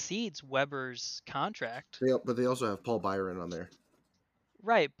 That exceeds Weber's contract. But they also have Paul Byron on there.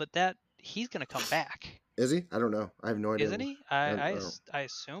 Right, but that he's gonna come back, Is he? I don't know. I have no idea. isn't he? I I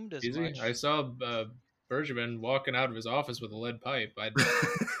assumed as is he? much. I saw Bergevin walking out of his office with a lead pipe.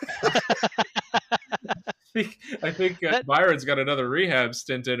 I think Byron's got another rehab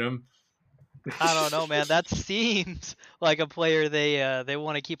stint in him. I don't know, man. That seems like a player they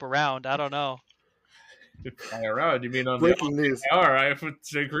want to keep around. I don't know. Fly around? You mean on Breaking news. the IR? I would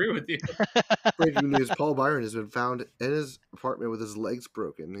agree with you. Breaking news: Paul Byron has been found in his apartment with his legs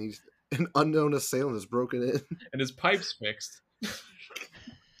broken. He's an unknown assailant has broken in. And his pipe's fixed.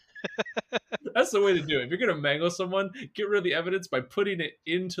 That's the way to do it. If you're gonna mangle someone, get rid of the evidence by putting it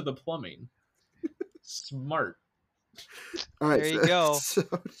into the plumbing. Smart. All right, There you go. So,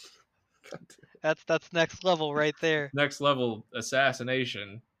 That's next level right there. Next level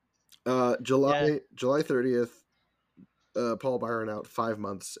assassination. July 30th. Paul Byron out 5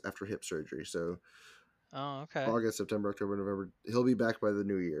 months after hip surgery. So Oh, okay. August, September, October, November. He'll be back by the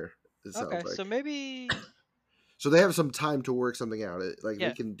new year. It sounds Okay, like. so maybe So they have some time to work something out. They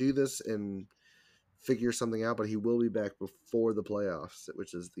Yeah. can do this and figure something out, but he will be back before the playoffs,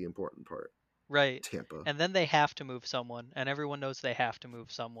 which is the important part. right. Tampa. And then they have to move someone, and everyone knows they have to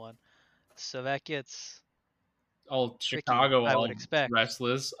move someone. So that gets All tricky, Chicago, I all would expect.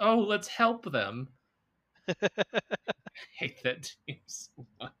 restless. Oh, let's help them. I hate that team so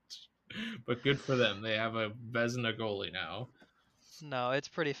much. But good for them. They have a Vezina goalie now. No, it's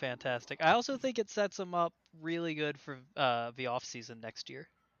pretty fantastic. I also think it sets them up really good for the offseason next year.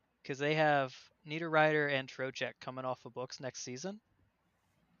 Because they have Niederreiter and Trocheck coming off the books next season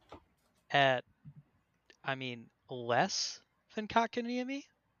at, less than Kotkaniemi,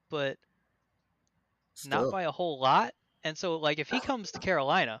 but not Still. by a whole lot. And so, like, if he comes to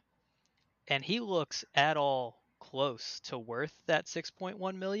Carolina and he looks at all close to worth that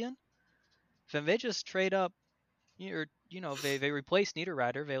 6.1 million, then they just trade up, they replace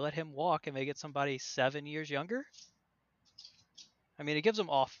Niederreiter, they let him walk, and they get somebody 7 years younger. I mean, it gives them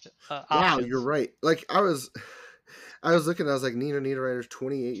Wow, options. you're right. Like I was looking. I was like, Nino Niederreiter's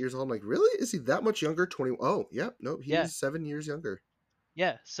 28 years old. I'm like, really? Is he that much younger? 20? Oh, yeah. No, he's Yeah. 7 years younger.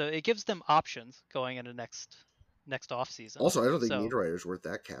 Yeah, so it gives them options going into next off season. Also, I don't think So Niederreiter's worth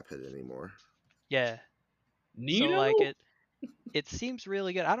that cap hit anymore. yeah, Nino? so like it seems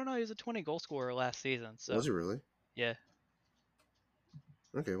really good. I don't know. He was a 20 goal scorer last season. So Was he really? yeah.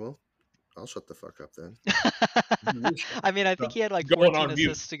 Okay, well, I'll shut the fuck up then. I mean, I think he had like Going 14 on mute.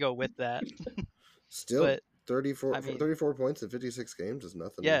 assists to go with that. Still, But 34, I mean, 34 points in 56 games is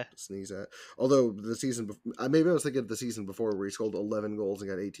nothing Yeah. to sneeze at. Although the season, maybe I was thinking of the season before where he scored 11 goals and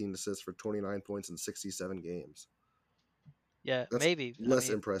got 18 assists for 29 points in 67 games. yeah, That's maybe. less I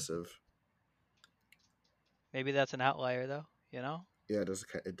mean, impressive. maybe that's an outlier though. You know? Yeah, it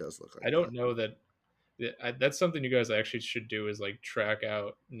does look like. I don't know that. That's something you guys actually should do is like track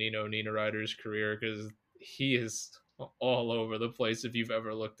out Nino Niederreiter's career because he is all over the place if you've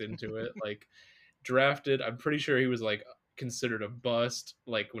ever looked into it. Like drafted, I'm pretty sure he was like considered a bust.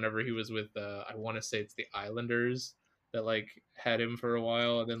 Like whenever he was with, I want to say it's the Islanders that like had him for a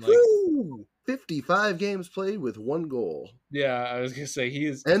while, and then like Woo! 55 games played with 1 goal. yeah, I was gonna say he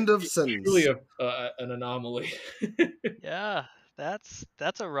is End of sentence. truly an anomaly. Yeah, that's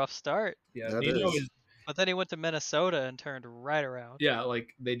a rough start. Yeah, That Nino is. is. But then he went to Minnesota and turned right around. Yeah,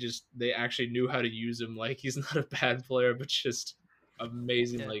 like they actually knew how to use him. Like he's not a bad player, but just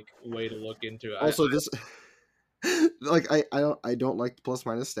amazing Yeah. like way to look into it. Also, this like I don't like the plus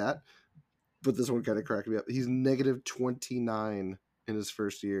minus stat, but this one kind of cracked me up. He's negative 29 in his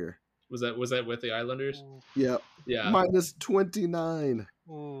first year. Was that with the Islanders? Oof. Yep. Yeah, Minus 29.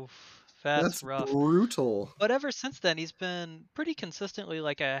 Oof. That's rough. Brutal. But ever since then, he's been pretty consistently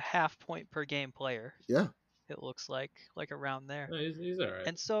like a half point per game player. Yeah. It looks like around there. no, he's all right.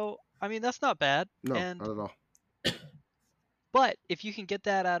 And so, I mean, that's not bad. No, And not at all. but if you can get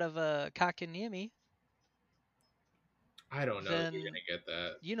that out of Kakaniemi, I don't know if then you're gonna get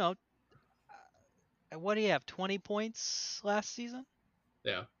that. you know, what do you have? 20 points last season?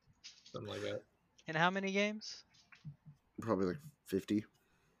 Yeah, something like that. In how many games? Probably like 50.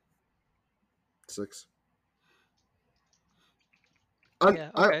 6.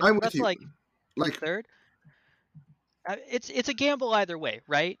 Yeah, okay. I'm with That's you. like third. It's a gamble either way,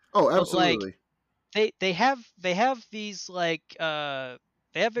 right? Oh, But, absolutely. they have these like they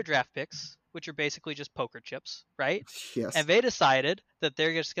have their draft picks, which are basically just poker chips, right? Yes. And they decided that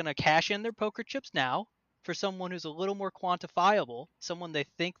they're just gonna cash in their poker chips now for someone who's a little more quantifiable, someone they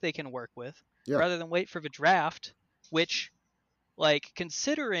think they can work with, Yeah. rather than wait for the draft, which, like,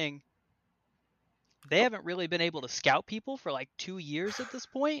 considering they haven't really been able to scout people for like 2 years at this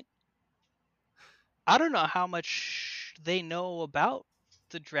point, I don't know how much they know about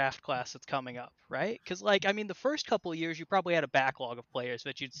the draft class that's coming up, right? Because, like, I mean, the first couple of years, you probably had a backlog of players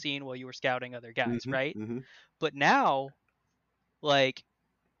that you'd seen while you were scouting other guys, right? Mhm. But now, like,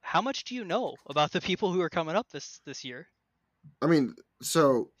 how much do you know about the people who are coming up this year? I mean,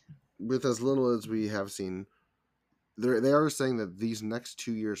 so with as little as we have seen, they are saying that these next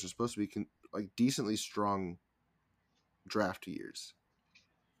 2 years are supposed to be like decently strong draft years.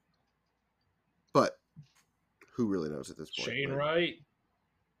 But who really knows at this point? Shane Like, Wright.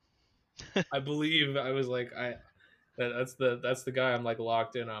 I believe I was like that's the guy I'm like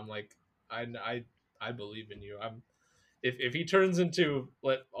locked in. I'm like I believe in you. If he turns into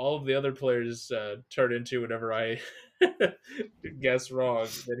what all of the other players turn into whenever I guess wrong,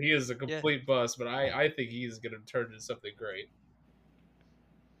 then he is a complete bust. But I think he's gonna turn into something great.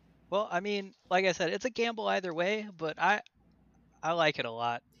 Well, I mean, like I said, it's a gamble either way, but I like it a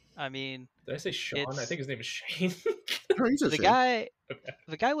lot. I mean, Did I say Sean? I think his name is Shane.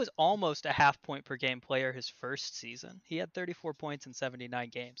 the guy was almost a half point per game player his first season. He had 34 points in 79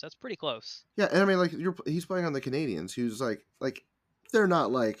 games. That's pretty close. Yeah, and I mean, like he's playing on the Canadians, who's like they're not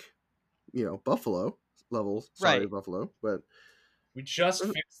like, Buffalo levels. Sorry, Right. Buffalo, but we just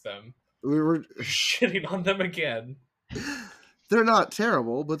fixed them. We were shitting on them again. They're not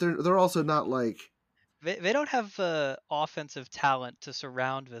terrible, but they're also not like they don't have offensive talent to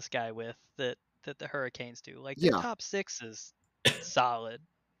surround this guy with that the Hurricanes do. Like their top 6 is solid,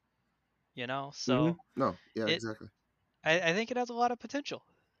 So no, yeah, exactly. I think it has a lot of potential.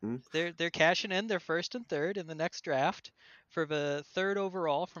 Mm-hmm. They're cashing in their first and third in the next draft for the third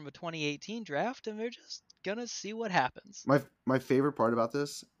overall from a 2018 draft, and they're just gonna see what happens. My favorite part about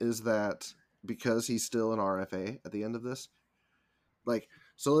this is that because he's still an RFA at the end of this, like,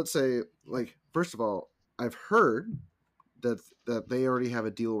 so let's say, like, first of all, I've heard that they already have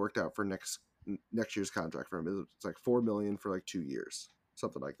a deal worked out for next next year's contract for him. It's like $4 million for like 2 years,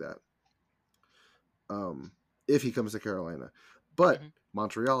 something like that. If he comes to Carolina, but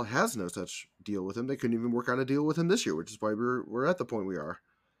Montreal has no such deal with him. They couldn't even work on a deal with him this year, which is why we're at the point we are.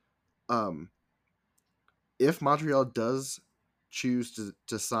 If Montreal does choose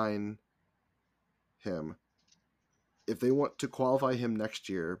to sign him, if they want to qualify him next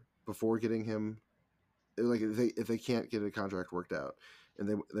year before getting him, like if they can't get a contract worked out and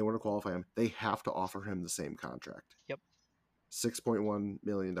they want to qualify him, they have to offer him the same contract. Yep. $6.1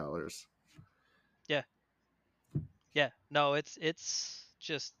 million. Yeah. Yeah. No, it's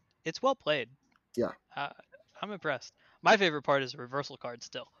well played. Yeah. I'm impressed. My favorite part is the reversal card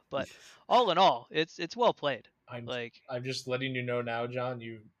still, but all in all, it's well played. I'm just letting you know now, John.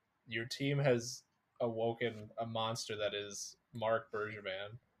 Your team has awoken a monster that is Marc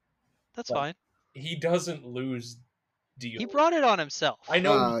Bergevin. That's fine. He doesn't lose deals. He brought it on himself. I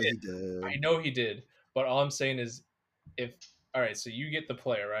know he did. I know he did. But all I'm saying is, all right, so you get the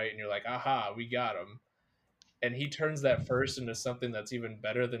player, right, and you're like, aha, we got him, and he turns that first into something that's even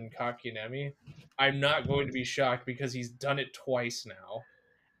better than Kotkaniemi, I'm not going to be shocked because he's done it twice now.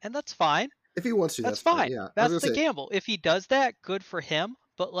 And that's fine. If he wants to, that's fine. Yeah, that's the gamble. If he does that, good for him.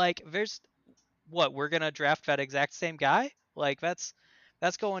 But like, we're gonna draft that exact same guy? Like that's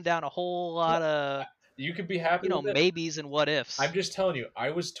going down a whole lot of you could be happy with it. Maybes and what ifs. I'm just telling you,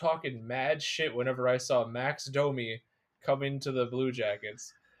 I was talking mad shit whenever I saw Max Domi come into the Blue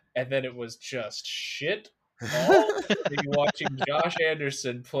Jackets, and then it was just shit. All watching Josh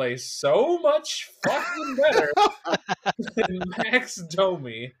Anderson play so much fucking better than Max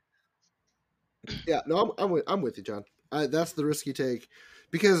Domi. Yeah, no, I'm with you, John. That's the risk you take,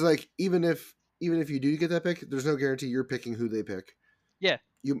 because like even if you do get that pick, there's no guarantee you're picking who they pick. Yeah,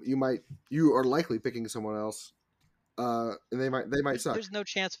 you are likely picking someone else, and they might suck. There's no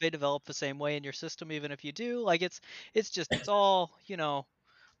chance they develop the same way in your system, even if you do. Like it's all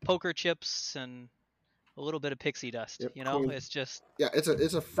poker chips and a little bit of pixie dust. Yep, it's just it's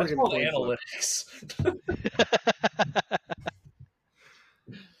a freaking analytics.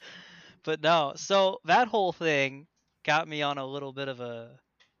 But no, so that whole thing got me on a little bit of a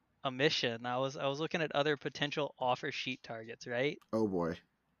mission. I was looking at other potential offer sheet targets, right? Oh boy.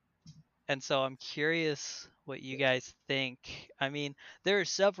 And so I'm curious what you guys think. I mean, there are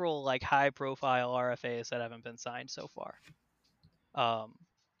several like high profile RFAs that haven't been signed so far. I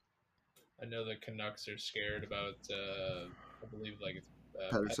know the Canucks are scared about I believe like it's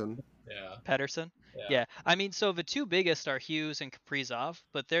Pettersson. Yeah. Pettersson? Yeah. I mean, so the two biggest are Hughes and Kaprizov,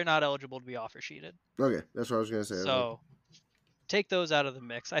 but they're not eligible to be offer sheeted. Okay, that's what I was going to say. So take those out of the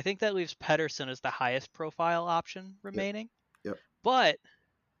mix. I think that leaves Pettersson as the highest profile option remaining. Yep. But,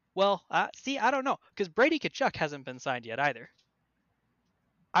 well, I don't know, because Brady Tkachuk hasn't been signed yet either.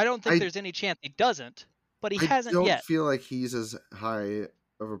 I don't think there's any chance he doesn't, but he hasn't yet. I don't feel like he's as high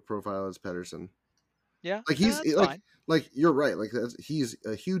of a profile as Pettersson. Yeah, like he's like you're right. Like he's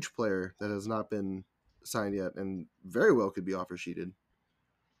a huge player that has not been signed yet, and very well could be offer sheeted.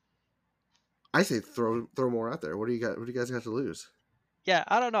 I say throw more out there. What do you got? What do you guys got to lose? Yeah,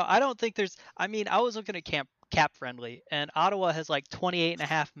 I don't know. I don't think there's. I mean, I was looking at cap friendly, and Ottawa has like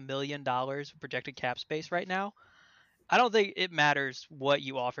 $28.5 million projected cap space right now. I don't think it matters what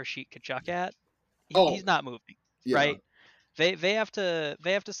you offer sheet Tkachuk at. He's not moving, right? They have to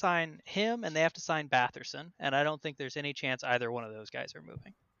sign him, and they have to sign Batherson, and I don't think there's any chance either one of those guys are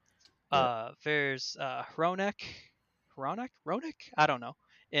moving. Yeah. There's Hronek, I don't know,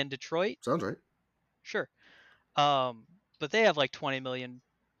 in Detroit. Sounds right. Sure. But they have like 20 million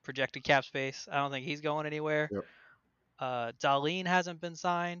projected cap space. I don't think he's going anywhere. Yep. Dahlin hasn't been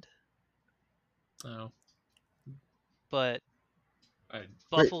signed. Oh. But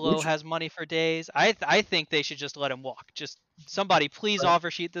Buffalo has money for days. I think they should just let him walk. Just somebody please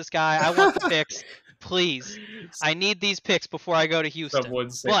offer sheet this guy. I want the picks. Please. I need these picks before I go to Houston. Someone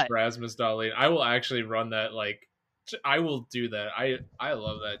say Rasmus Dahlin. I will actually run that. Like, I will do that. I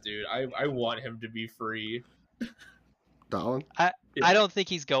love that dude. I want him to be free. Dahlin? I don't think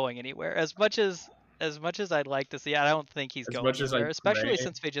he's going anywhere. As much as I'd like to see, I don't think he's going anywhere. Especially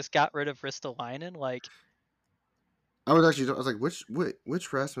since they just got rid of Ristolainen. Like, I was like,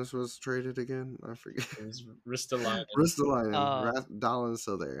 which Rasmus was traded again? I forget. It was Ristolainen. Dahlin's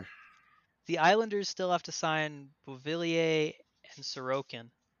still there. The Islanders still have to sign Beauvillier and Sorokin.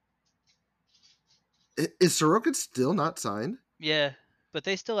 Is Sorokin still not signed? Yeah, but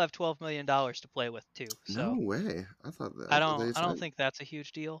they still have $12 million to play with too. So no way. I thought that. I don't think that's a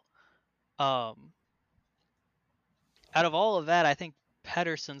huge deal. Out of all of that, I think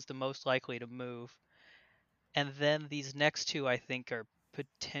Pettersson's the most likely to move. And then these next two, I think, are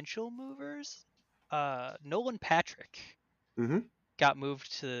potential movers, Nolan Patrick Mm-hmm. got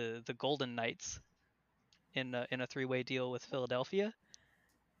moved to the Golden Knights in a 3-way deal with Philadelphia,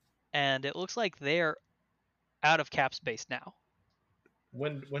 and it looks like they're out of cap space now.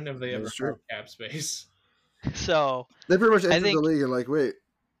 When have they That ever is true. had cap space? So They pretty much I entered the think league and like, wait,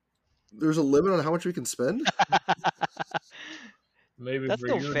 there's a limit on how much we can spend. Maybe that's for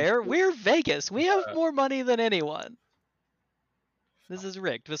no you. fair. We're Vegas. We have Uh, more money than anyone. This is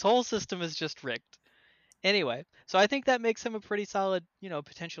rigged. This whole system is just rigged. Anyway, so I think that makes him a pretty solid,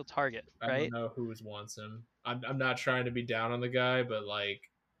 potential target, I don't right? know who wants him. I'm not trying to be down on the guy, but like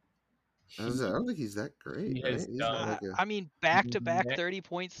I don't think he's that great, he right? has He's not done like a. I mean, back-to-back ne-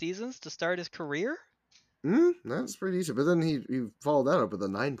 30-point seasons to start his career? That's pretty decent. But then he followed that up with a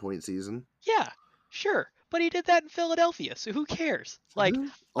 9-point season. Yeah, sure. But he did that in Philadelphia, so who cares? Like,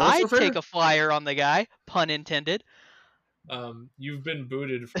 Also I'd fair. take a flyer on the guy, pun intended. You've been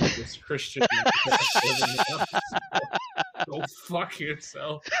booted from this Christian. Go fuck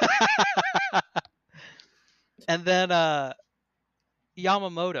yourself. And then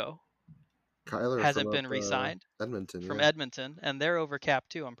Yamamoto Kyler hasn't from been up, re-signed Edmonton. from Yeah. Edmonton, and they're over cap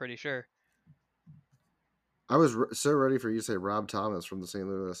too, I'm pretty sure. I was so ready for you to say Rob Thomas from the St.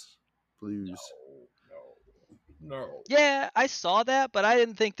 Louis Blues. No. Yeah, I saw that, but I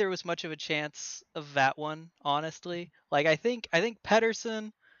didn't think there was much of a chance of that one, honestly. Like I think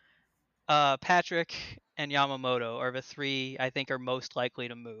Pedersen, Patrick, and Yamamoto are the three I think are most likely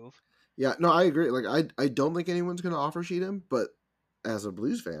to move. Yeah, no, I agree. Like I don't think anyone's going to offer sheet him, but as a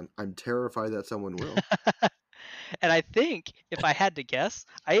Blues fan, I'm terrified that someone will. And I think if I had to guess,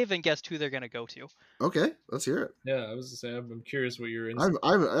 I even guessed who they're going to go to. Okay, let's hear it. Yeah, I was gonna say I'm curious what you're in.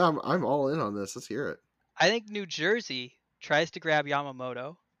 I'm all in on this. Let's hear it. I think New Jersey tries to grab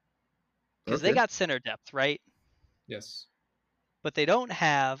Yamamoto because they Okay. got center depth, right? Yes. But they don't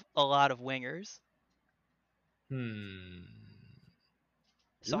have a lot of wingers.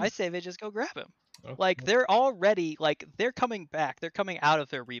 So I say they just go grab him. Okay. Like they're already they're coming back. They're coming out of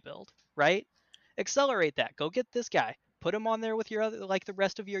their rebuild, right? Accelerate that. Go get this guy. Put him on there with your other the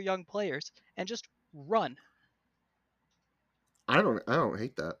rest of your young players and just run. I don't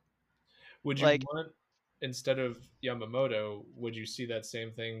hate that. Would you Like- want, instead of Yamamoto, would you see that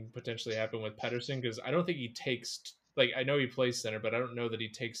same thing potentially happen with Pedersen? Because I don't think he takes, I know he plays center, but I don't know that he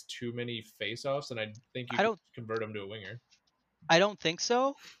takes too many face-offs, and I think you could convert him to a winger. I don't think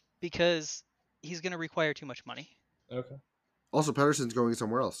so because he's going to require too much money. Okay. Also, Pedersen's going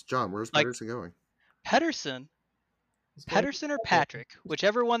somewhere else. John, where's Pedersen going? Pedersen He's going or Patrick,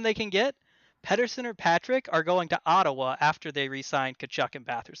 whichever one they can get, Pedersen or Patrick are going to Ottawa after they re-sign Tkachuk and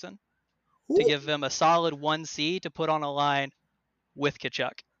Batherson to give them a solid 1C to put on a line with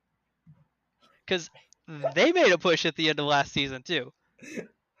Tkachuk. Because they made a push at the end of last season too.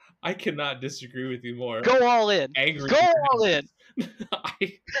 I cannot disagree with you more. Go all in. Angry. Go all in.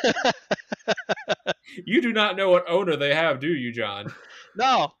 You do not know what owner they have, do you, John?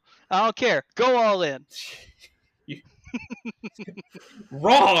 No, I don't care. Go all in.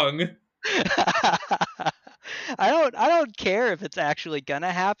 Wrong. I don't care if it's actually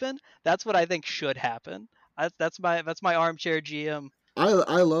gonna happen. That's what I think should happen. That's my armchair GM. I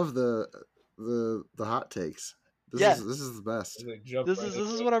love the hot takes. This is the best. This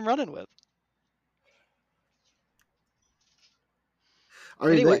is what I'm running with. I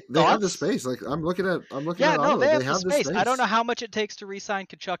mean, Anyway, they have the thoughts? space. Like I'm looking at Yeah, no, Ottawa. they have the space. I don't know how much it takes to re-sign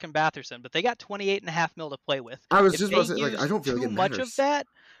Tkachuk and Batherson, but they got $28.5 million to play with. I was If just they about to say, like, use I don't feel like too it much matters. of that,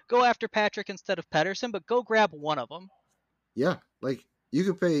 go after Patrick instead of Pedersen, but go grab one of them. Yeah, like you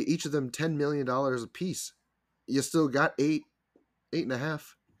could pay each of them $10 million a piece. You still got 8.5.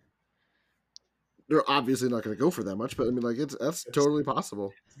 They're obviously not going to go for that much, but I mean, like that's totally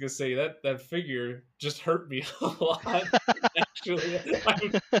possible. I was gonna say that figure just hurt me a lot. Actually,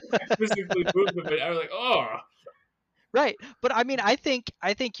 I physically moved a bit. I was like, oh. Right, but I mean, I think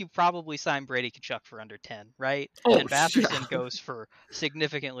you probably sign Brady Tkachuk for under 10, right? Oh, And Batherson yeah. goes for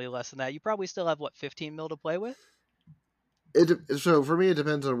significantly less than that. You probably still have what, 15 mil to play with? So for me, it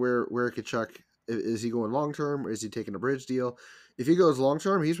depends on where Tkachuk is. He going long term, or is he taking a bridge deal? If he goes long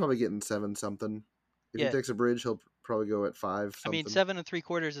term, he's probably getting 7 something. If Yeah. he takes a bridge, he'll probably go at 5 something. I mean, 7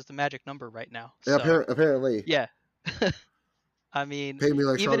 3/4 is the magic number right now. Yeah, So, apparently. yeah. I mean, Pay me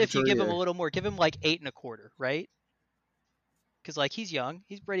like even Sean if you give him a Couturier. little more, give him like 8 1/4, right? Because like he's young,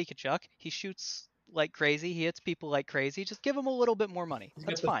 he's Brady Tkachuk, he shoots like crazy, he hits people like crazy. Just give him a little bit more money. He's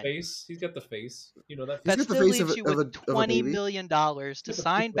That's got the fine. face. He's got the face. You know that. He's That got the still face of leaves a- you of with a $20 baby. million to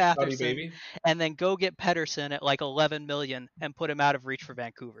sign Rowdy Batherson baby. and then go get Pedersen at like 11 million and put him out of reach for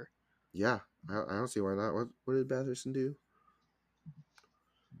Vancouver. Yeah, I don't see why not. What did Batherson do?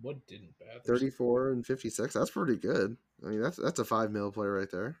 What didn't Bathurst? 34 and 56. That's pretty good. I mean, that's a $5 million player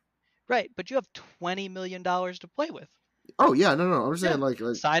right there. Right, but you have $20 million to play with. Oh yeah, no. I'm just saying, like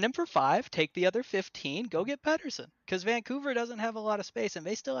sign him for 5, take the other 15, go get Pettersson. Because Vancouver doesn't have a lot of space, and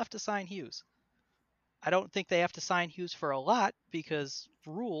they still have to sign Hughes. I don't think they have to sign Hughes for a lot because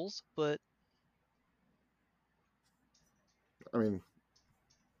rules, but I mean,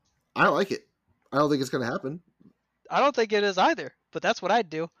 I like it. I don't think it's going to happen. I don't think it is either. But that's what I'd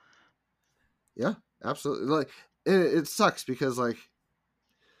do. Yeah, absolutely. Like it sucks because like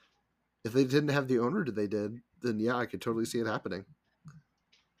if they didn't have the owner that they did, then yeah, I could totally see it happening.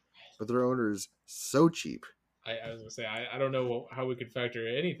 But their owner is so cheap. I was gonna say I don't know how we could factor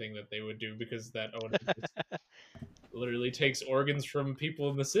anything that they would do because that owner just literally takes organs from people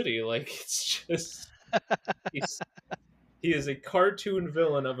in the city. Like it's just he is a cartoon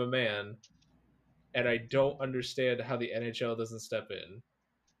villain of a man, and I don't understand how the NHL doesn't step in.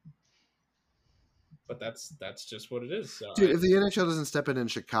 But that's just what it is. So dude, if the NHL doesn't step in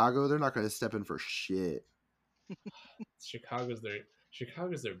Chicago, they're not going to step in for shit. Chicago's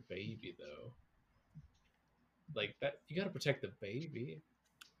their baby though. Like that, you got to protect the baby.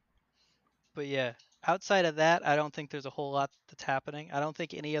 But yeah, outside of that, I don't think there's a whole lot that's happening. I don't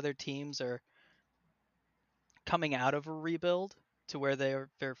think any other teams are coming out of a rebuild to where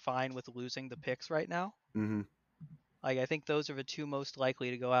they're fine with losing the picks right now. Mm-hmm. Like I think those are the 2 most likely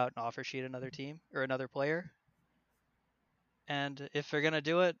to go out and offer sheet another team or another player. And if they're gonna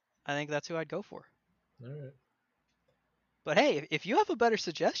do it, I think that's who I'd go for. All right. But hey, if you have a better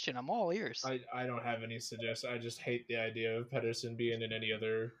suggestion, I'm all ears. I don't have any suggestions. I just hate the idea of Pettersson being in any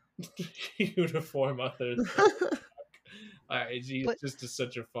other uniform other than he's just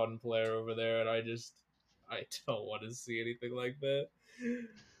such a fun player over there, and I don't want to see anything like that.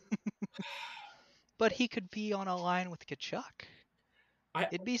 But he could be on a line with Tkachuk.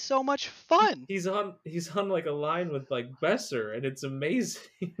 It'd be so much fun. He's on like a line with like Besser, and it's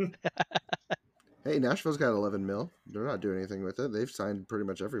amazing. Hey, Nashville's got 11 mil. They're not doing anything with it. They've signed pretty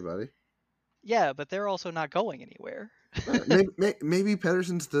much everybody. Yeah, but they're also not going anywhere. maybe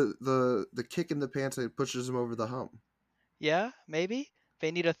Pettersson's the kick in the pants that pushes him over the hump. Yeah, maybe. They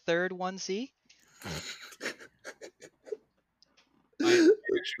need a third 1C.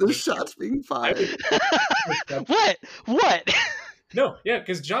 The shots being fired. What? No, yeah,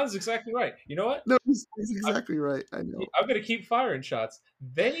 because John's exactly right. You know what? No, he's exactly right. I know. I'm going to keep firing shots.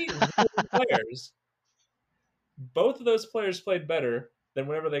 They players. Both of those players played better than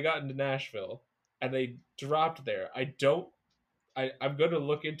whenever they got into Nashville, and they dropped there. I'm going to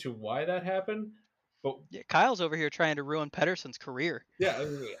look into why that happened. But yeah, Kyle's over here trying to ruin Pettersson's career. Yeah, I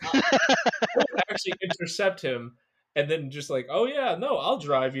would actually intercept him. And then just like, oh yeah, no, I'll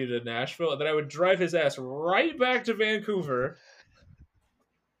drive you to Nashville. And then I would drive his ass right back to Vancouver.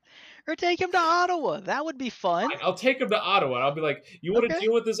 Or take him to Ottawa. That would be fun. I'll take him to Ottawa. I'll be like, you want to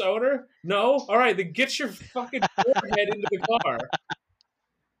deal with this owner? No? All right, then get your fucking forehead into the car.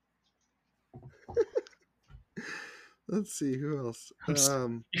 Let's see, who else?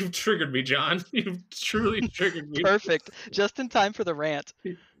 You've triggered me, John. You've truly triggered me. Perfect. Just in time for the rant.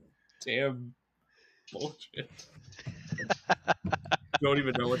 Damn bullshit. Don't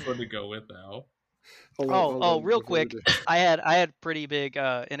even know which one to go with now. Real quick, I had pretty big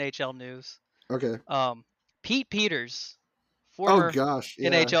NHL news. Okay. Pete Peters, former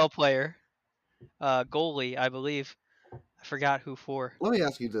NHL player, goalie, I believe. I forgot who for. Let me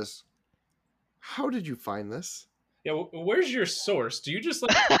ask you this: how did you find this? Yeah, where's your source? Do you just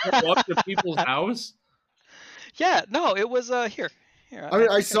like walk to people's house? Yeah, no, it was here. I mean,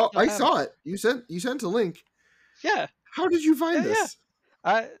 I saw it. You sent a link. Yeah. How did you find this?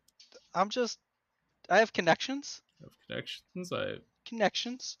 Yeah. I have connections.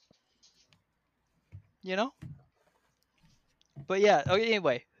 Connections. You know? But yeah, okay,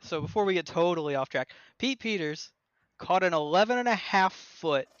 anyway, so before we get totally off track, Pete Peters caught an 11.5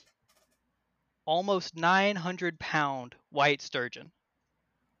 foot, almost 900-pound white sturgeon.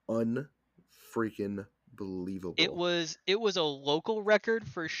 Unfreaking believable. It was a local record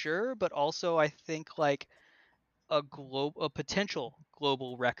for sure, but also I think like a potential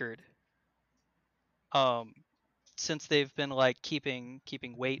global record. Since they've been like keeping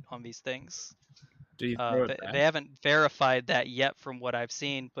weight on these things. They haven't verified that yet from what I've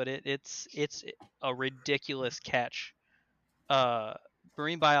seen, but it's a ridiculous catch.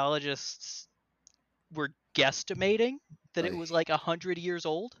 Marine biologists were guesstimating that it was like 100 years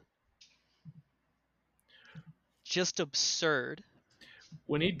old. Just absurd.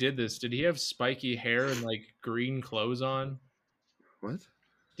 When he did this, did he have spiky hair and like green clothes on? What?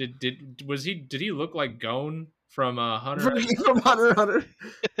 Did he look like Gon from Hunter. From Hunter x Hunter.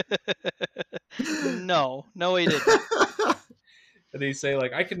 No, he didn't. And they say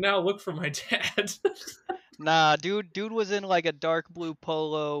like, I can now look for my dad. Nah, dude was in like a dark blue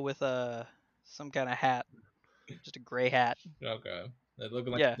polo with some kind of hat, just a gray hat. Okay, they're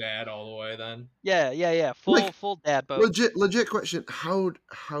looking like Yeah. dad all the way then. Yeah. Like, Full dad boat. Legit question. How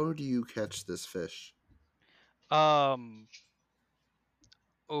do you catch this fish?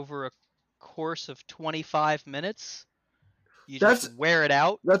 Over a course of 25 minutes, you That's- just wear it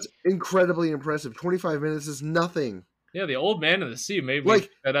out. That's incredibly impressive. 25 minutes is nothing. Yeah, the old man of the sea made me Like-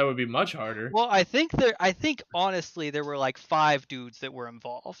 think that would be much harder. Well, I think honestly there were like 5 dudes that were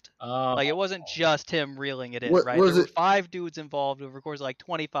involved. Like it wasn't just him reeling it in, What- right? was There were it- 5 dudes involved over a course of like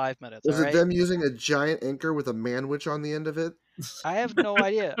 25 minutes. Was all it right? them using a giant anchor with a manwich on the end of it? I have no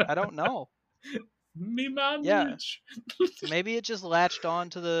idea. I don't know. Me man. Yeah. Maybe it just latched on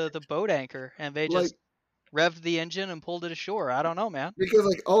to the boat anchor and they just revved the engine and pulled it ashore. I don't know, man. Because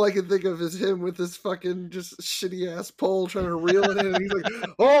like all I can think of is him with this fucking just shitty ass pole trying to reel it in, and he's like,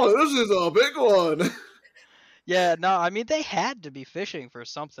 "Oh, this is a big one." Yeah, no, I mean they had to be fishing for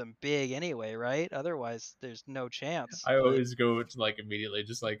something big anyway, right? Otherwise, there's no chance. I always go to like immediately,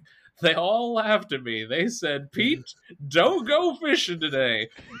 just like they all laughed at me. They said, "Pete, don't go fishing today."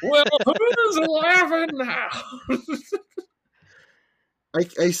 Well, who's laughing now?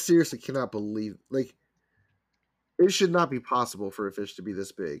 I seriously cannot believe, like, it should not be possible for a fish to be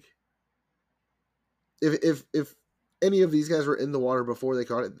this big. If any of these guys were in the water before they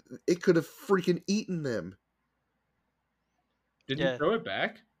caught it, it could have freaking eaten them. Did Yeah. you throw it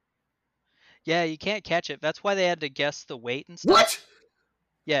back? Yeah, you can't catch it. That's why they had to guess the weight and stuff. What?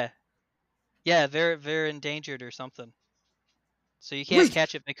 Yeah, they're endangered or something. So you can't Wait.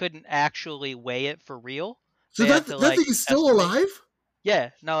 catch it. They couldn't actually weigh it for real. So They that had to, that like, thing is still estimate. alive? Yeah,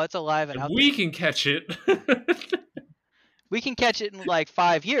 no, it's alive and If out we there. can catch it. We can catch it in like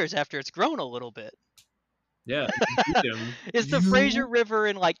 5 years after it's grown a little bit. Yeah, you can beat him. It's the You- Fraser River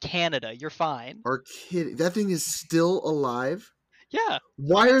in like Canada. You're fine. Are kidding? That thing is still alive? Yeah.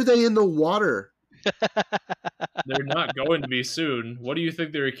 Why are they in the water? They're not going to be soon. What do you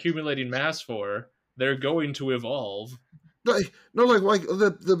think they're accumulating mass for? They're going to evolve. Like, no, like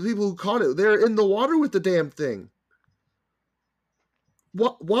the people who caught it, they're in the water with the damn thing.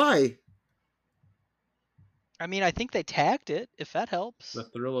 What? Why? I mean, I think they tagged it. If that helps. The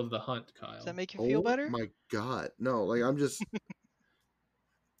thrill of the hunt, Kyle. Does that make you feel better? My God, no! Like I'm just,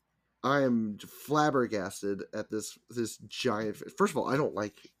 I am flabbergasted at this giant fish. First of all, I don't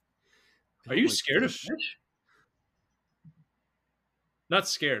like. Are you scared of fish? Not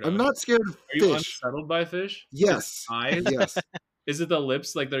scared of. I'm not scared of Are you fish. unsettled by fish? Yes. Eyes? Yes. Is it the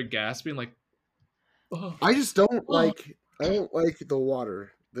lips like they're gasping like oh. I just don't like. I don't like the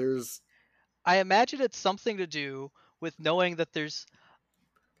water. There's. I imagine it's something to do with knowing that there's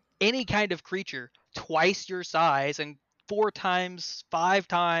any kind of creature twice your size and 4 times, 5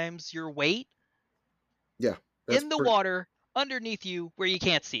 times your weight That's in the water underneath you where you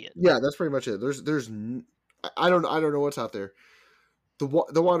can't see it. Yeah, that's pretty much it. I don't know what's out there. The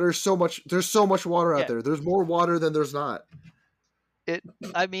water is so much. There's so much water out Yeah. there. There's more water than there's not.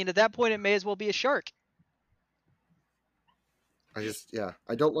 I mean, at that point, it may as well be a shark.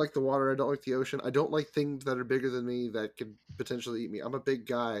 I don't like the water. I don't like the ocean. I don't like things that are bigger than me that could potentially eat me. I'm a big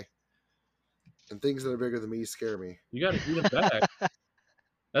guy, and things that are bigger than me scare me. You gotta eat them back.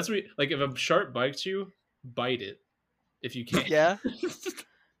 That's what like if a shark bites you, bite it. If you can. Yeah?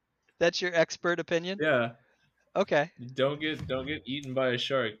 That's your expert opinion? Yeah. Okay. Don't get eaten by a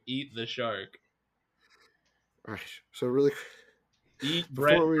shark. Eat the shark. All right. So really, Eat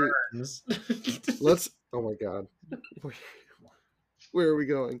Brett before we Burns. let's. Oh my God, where are we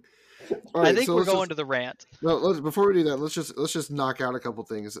going? All I right, think so we're let's going just- to the rant. No, before we do that, let's just knock out a couple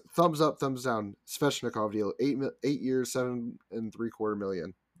things. Thumbs up, thumbs down. Svechnikov deal, 8 years, $7.75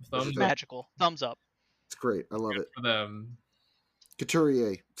 million. Thumbs up Magical. Thumbs up. It's great. I love it. for them.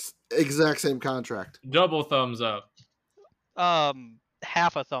 Couturier, exact same contract. Double thumbs up.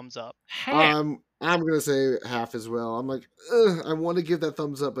 Half a thumbs up. Half. I'm gonna say half as well. I'm like, I want to give that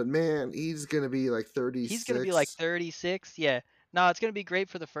thumbs up, but man, he's gonna be like 36. He's going to be like 36. Yeah. No, it's going to be great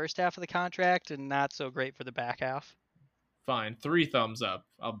for the first half of the contract and not so great for the back half. Fine. 3 thumbs up.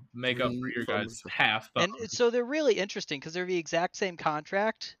 I'll make up for 3 your guys' thumbs up. half And thumbs. so they're really interesting because they're the exact same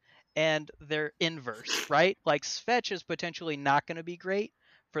contract and they're inverse, right? Like Svetch is potentially not going to be great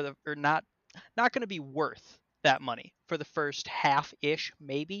or not going to be worth that money for the first half-ish,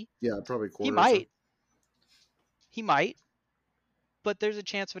 maybe. Yeah, probably quarter. He or might. so. He might. But there's a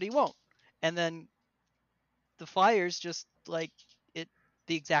chance that he won't. And then the Flyers just like it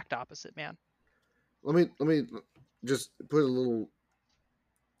the exact opposite, man. let me just put a little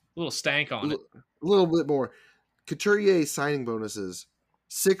stank on it. little bit more. Couturier signing bonuses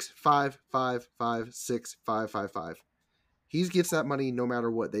 6,555,6,555. He gets that money no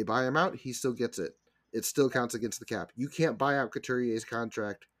matter what. They buy him out, he still gets it. It still counts against the cap. You can't buy out Couturier's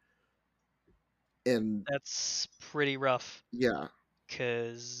contract. And that's pretty rough. Yeah.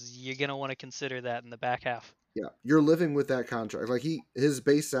 Because you're going to want to consider that in the back half. Yeah. You're living with that contract. Like his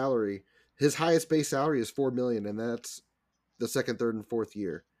base salary, his highest base salary is $4 million, and that's the second, third, and fourth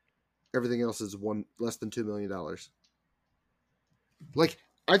year. Everything else is less than $2 million. Like,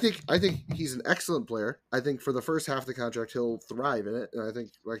 I think he's an excellent player. I think for the first half of the contract he'll thrive in it, and I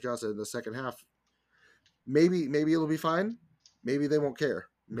think, like Josh said, in the second half, maybe it'll be fine. Maybe they won't care.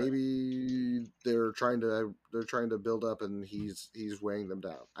 Maybe they're trying to build up, and he's weighing them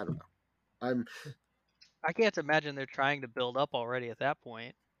down. I don't know. I can't imagine they're trying to build up already at that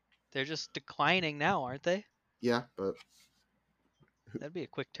point. They're just declining now, aren't they? Yeah, but that'd be a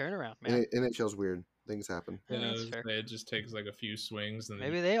quick turnaround, man. NHL's weird. Things happen. Yeah, it just takes like a few swings, and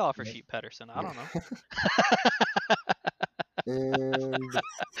maybe they offer Sheet Pettersson. I don't know. And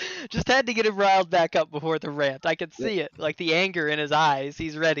just had to get him riled back up before the rant. I could see it, like the anger in his eyes.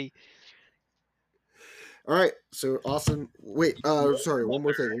 He's ready. All right, so Austin. Wait, sorry. One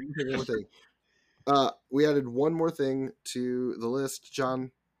more thing. We added one more thing to the list,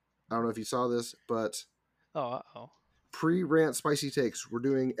 John. I don't know if you saw this, but pre-rant spicy takes. We're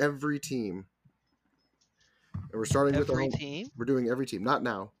doing every team, and we're starting with every team. We're doing every team, not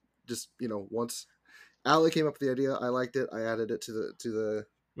now. Just once. Allie came up with the idea. I liked it. I added it to the.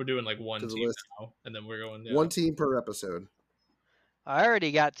 We're doing like one team now, and then we're going one team per episode. I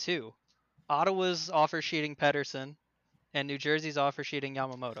already got two. Ottawa's offer sheeting Pettersson, and New Jersey's offer sheeting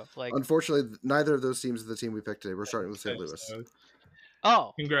Yamamoto. Like, unfortunately, neither of those teams is the team we picked today. We're starting with St. Louis.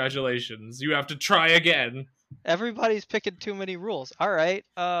 Oh, congratulations! You have to try again. Everybody's picking too many rules. All right.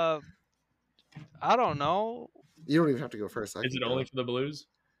 I don't know. You don't even have to go first. Is it only for the Blues?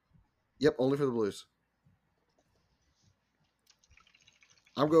 Yep, only for the Blues.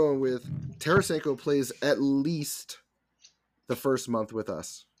 I'm going with Tarasenko plays at least the first month with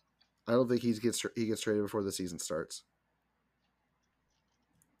us. I don't think he gets traded before the season starts.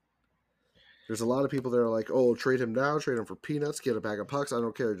 There's a lot of people that are like, oh, trade him now, trade him for peanuts, get a bag of pucks. I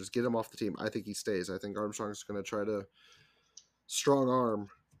don't care. Just get him off the team. I think he stays. I think Armstrong's going to try to strong arm.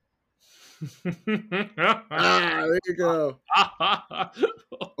 There you go.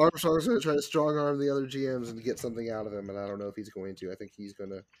 Armstrong's going to try to strong arm the other GMs and get something out of him, and I don't know if he's going to. I think he's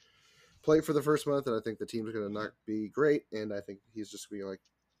going to play for the first month, and I think the team's going to not be great, and I think he's just going to be like,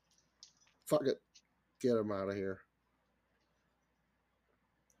 fuck it, get him out of here.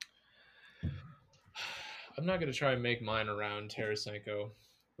 I'm not going to try and make mine around Tarasenko,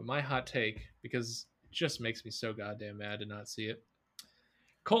 but my hot take, because it just makes me so goddamn mad to not see it.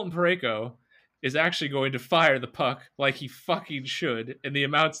 Colton Parayko is actually going to fire the puck like he fucking should in the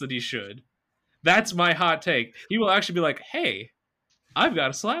amounts that he should. That's my hot take. He will actually be like, hey, I've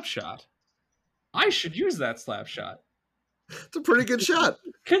got a slap shot. I should use that slap shot. It's a pretty good shot.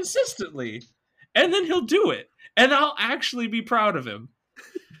 Consistently. And then he'll do it. And I'll actually be proud of him.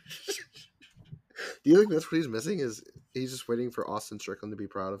 Do you think that's what he's missing? Is he's just waiting for Austin Strickland to be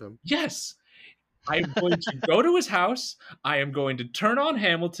proud of him? Yes. I'm going to go to his house. I am going to turn on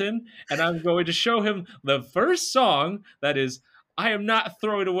Hamilton, and I'm going to show him the first song that is, I am not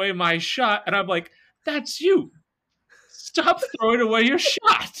throwing away my shot. And I'm like, that's you. Stop throwing away your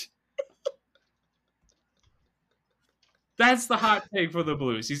shot. That's the hot take for the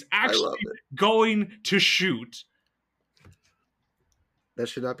Blues. He's actually going to shoot. That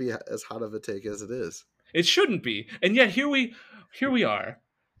should not be as hot of a take as it is. It shouldn't be. And yet here we are.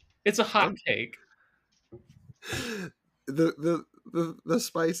 It's a hot take. The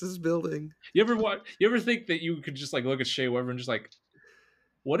spice is building. You ever think that you could just like look at Shea Weber and just like,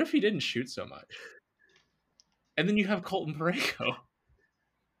 what if he didn't shoot so much? And then you have Colton Parayko.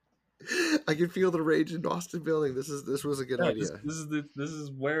 I can feel the rage in Austin building. This was a good idea. This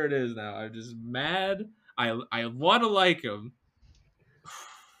is where it is now. I'm just mad. I want to like him.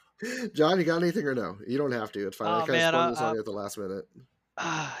 John, you got anything or no? You don't have to. It's fine. I kind of spun this on you at the last minute.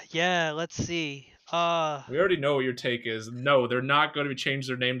 Yeah, let's see. We already know what your take is. No, they're not going to change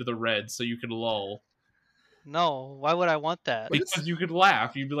their name to the Reds so you can lull. No, why would I want that? Because you could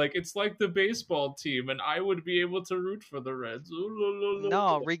laugh. You'd be like, it's like the baseball team, and I would be able to root for the Reds.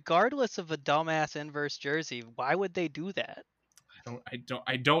 No, regardless of a dumbass inverse jersey, why would they do that?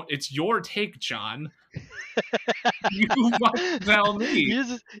 I don't. It's your take, John. You must tell me. You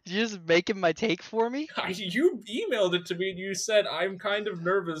just making my take for me? You emailed it to me and you said, I'm kind of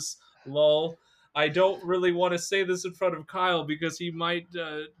nervous, lol. I don't really want to say this in front of Kyle because he might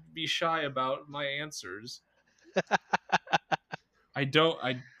be shy about my answers. I don't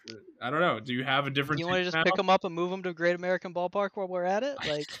know. Do you have a different You want to take just now? pick them up and move them to Great American Ballpark while we're at it?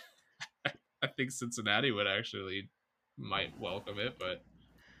 Like, I think Cincinnati would actually might welcome it, but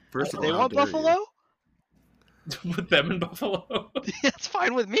First of all, they how want dare Buffalo? with them in Buffalo. It's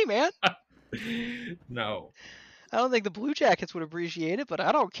fine with me, man. No. I don't think the Blue Jackets would appreciate it, but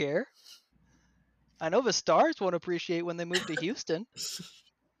I don't care. I know the Stars won't appreciate when they move to Houston.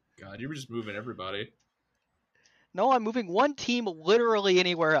 God, you were just moving everybody. No, I'm moving one team literally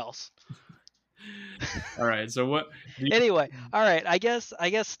anywhere else. All right, so what? Anyway, all right. I guess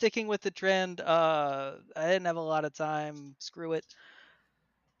sticking with the trend. I didn't have a lot of time. Screw it.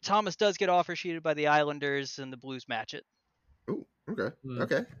 Thomas does get offer sheeted by the Islanders, and the Blues match it. Oh, okay. Hmm.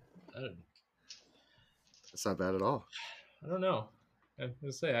 Okay. I That's not bad at all. don't know. I'm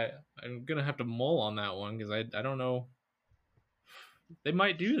gonna say I'm gonna have to mull on that one because I don't know. They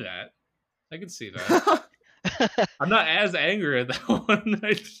might do that. I can see that. I'm not as angry at that one.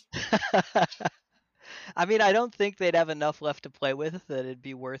 I mean, I don't think they'd have enough left to play with that it'd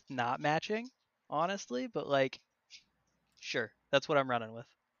be worth not matching, honestly. But like, sure, that's what I'm running with.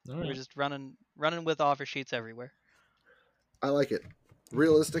 All We're right. just running with offer sheets everywhere. I like it.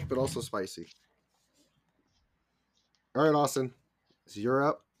 Realistic, but also spicy. All right, Austin. So you're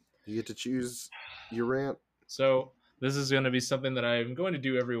up. You get to choose your rant. So this is going to be something that I'm going to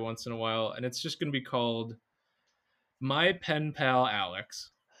do every once in a while, and it's just going to be called My Pen Pal Alex.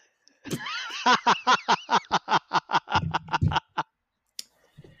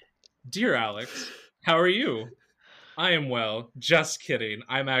 Dear Alex, how are you? I am well. Just kidding.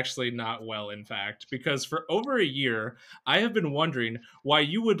 I'm actually not well, in fact, because for over a year, I have been wondering why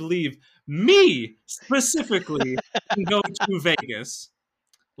you would leave me specifically and go to Vegas.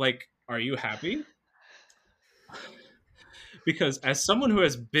 Like, are you happy? Because as someone who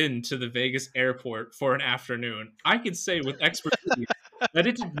has been to the Vegas airport for an afternoon, I can say with expertise that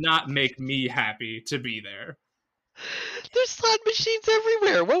it did not make me happy to be there. There's slot machines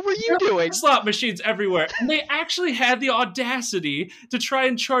everywhere. What were you doing? Slot machines everywhere. And they actually had the audacity to try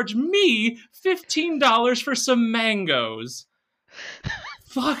and charge me $15 for some mangoes.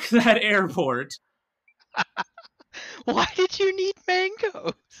 Fuck that airport. Why did you need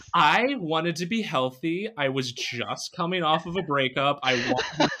mangoes? I wanted to be healthy. I was just coming off of a breakup. I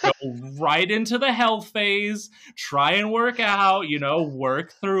wanted to go right into the health phase, try and work out,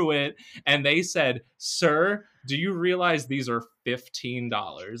 work through it. And they said, "Sir, do you realize these are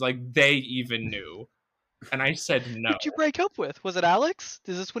 $15?" Like, they even knew. And I said, "No." Who'd you break up with? Was it Alex?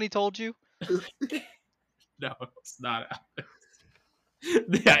 Is this when he told you? No, it's not Alex.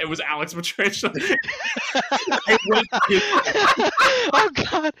 Yeah, it was Alex Petrangelo. Oh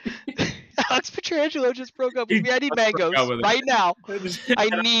God, Alex Petrangelo just broke up with me. I need mangoes right now.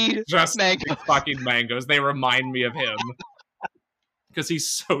 I need just mangoes. Fucking mangoes. They remind me of him because he's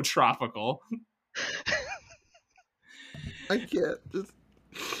so tropical. I can't. Just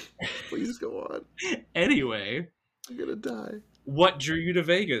please go on. Anyway, I'm gonna die. What drew you to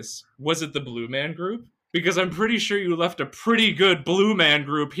Vegas? Was it the Blue Man Group? Because I'm pretty sure you left a pretty good Blue Man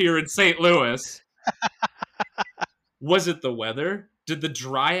Group here in St. Louis. Was it the weather? Did the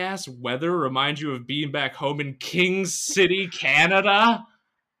dry-ass weather remind you of being back home in King City, Canada?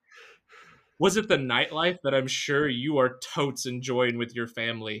 Was it the nightlife that I'm sure you are totes enjoying with your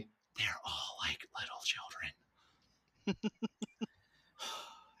family? They're all like little children.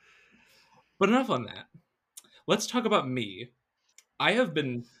 But enough on that. Let's talk about me. I have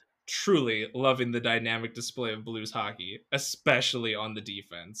been truly loving the dynamic display of Blues hockey, especially on the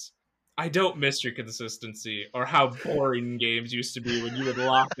defense. I don't miss your consistency or how boring games used to be when you would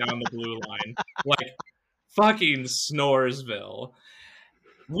lock down the blue line. Like fucking Snoresville.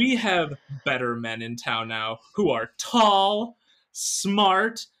 We have better men in town now who are tall,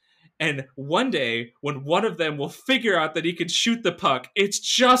 smart, and one day when one of them will figure out that he can shoot the puck, it's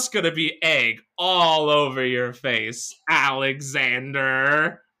just going to be egg all over your face,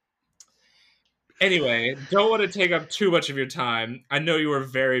 Alexander. Anyway, don't want to take up too much of your time. I know you are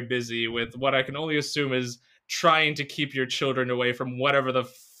very busy with what I can only assume is trying to keep your children away from whatever the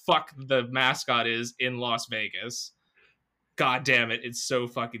fuck the mascot is in Las Vegas. God damn it, it's so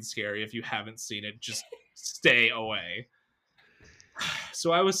fucking scary. If you haven't seen it, just stay away.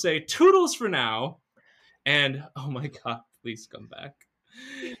 So I would say toodles for now. And, oh my god, please come back.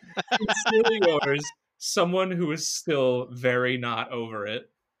 Sincerely yours, someone who is still very not over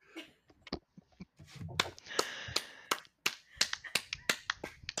it.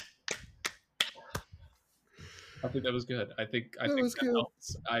 I think that was good. I think That was that good.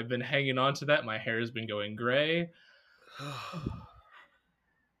 helps. I've been hanging on to that. My hair has been going gray.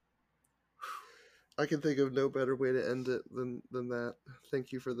 I can think of no better way to end it than that.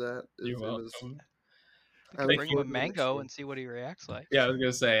 Thank you for that. You're It was. welcome. We I could look bring him a forward to the next mango one. and see what he reacts like. Yeah, I was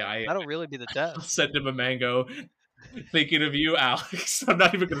gonna say That'll really be the I'll test. send him a mango. Thinking of you, Alex. I'm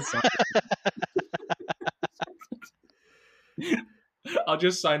not even gonna sign it. I'll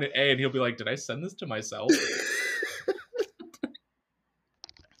just sign it A, and he'll be like, "Did I send this to myself?"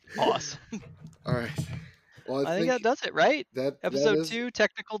 Awesome. All right. Well, I think that does it, right? that Episode is 2,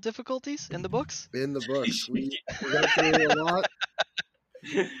 technical difficulties in the books. in the books. We got through a lot.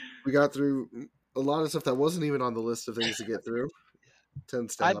 We got through a lot of stuff that wasn't even on the list of things to get through.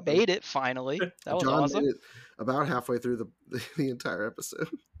 Tends to I happen. made it finally. That was John awesome. made it about halfway through the entire episode.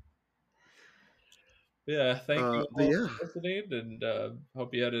 Yeah, thank you but all yeah. for listening, and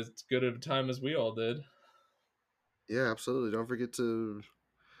hope you had as good of a time as we all did. Yeah, absolutely. Don't forget to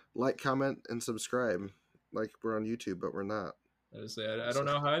like, comment, and subscribe. Like we're on YouTube, but we're not. I don't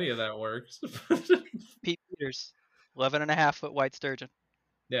know how any of that works. Pete Peters, 11.5-foot white sturgeon.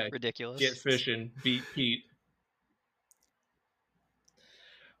 Yeah, Ridiculous. get fishing, beat Pete.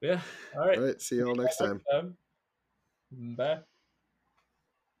 Yeah, all right. All right, see y'all next time. Bye.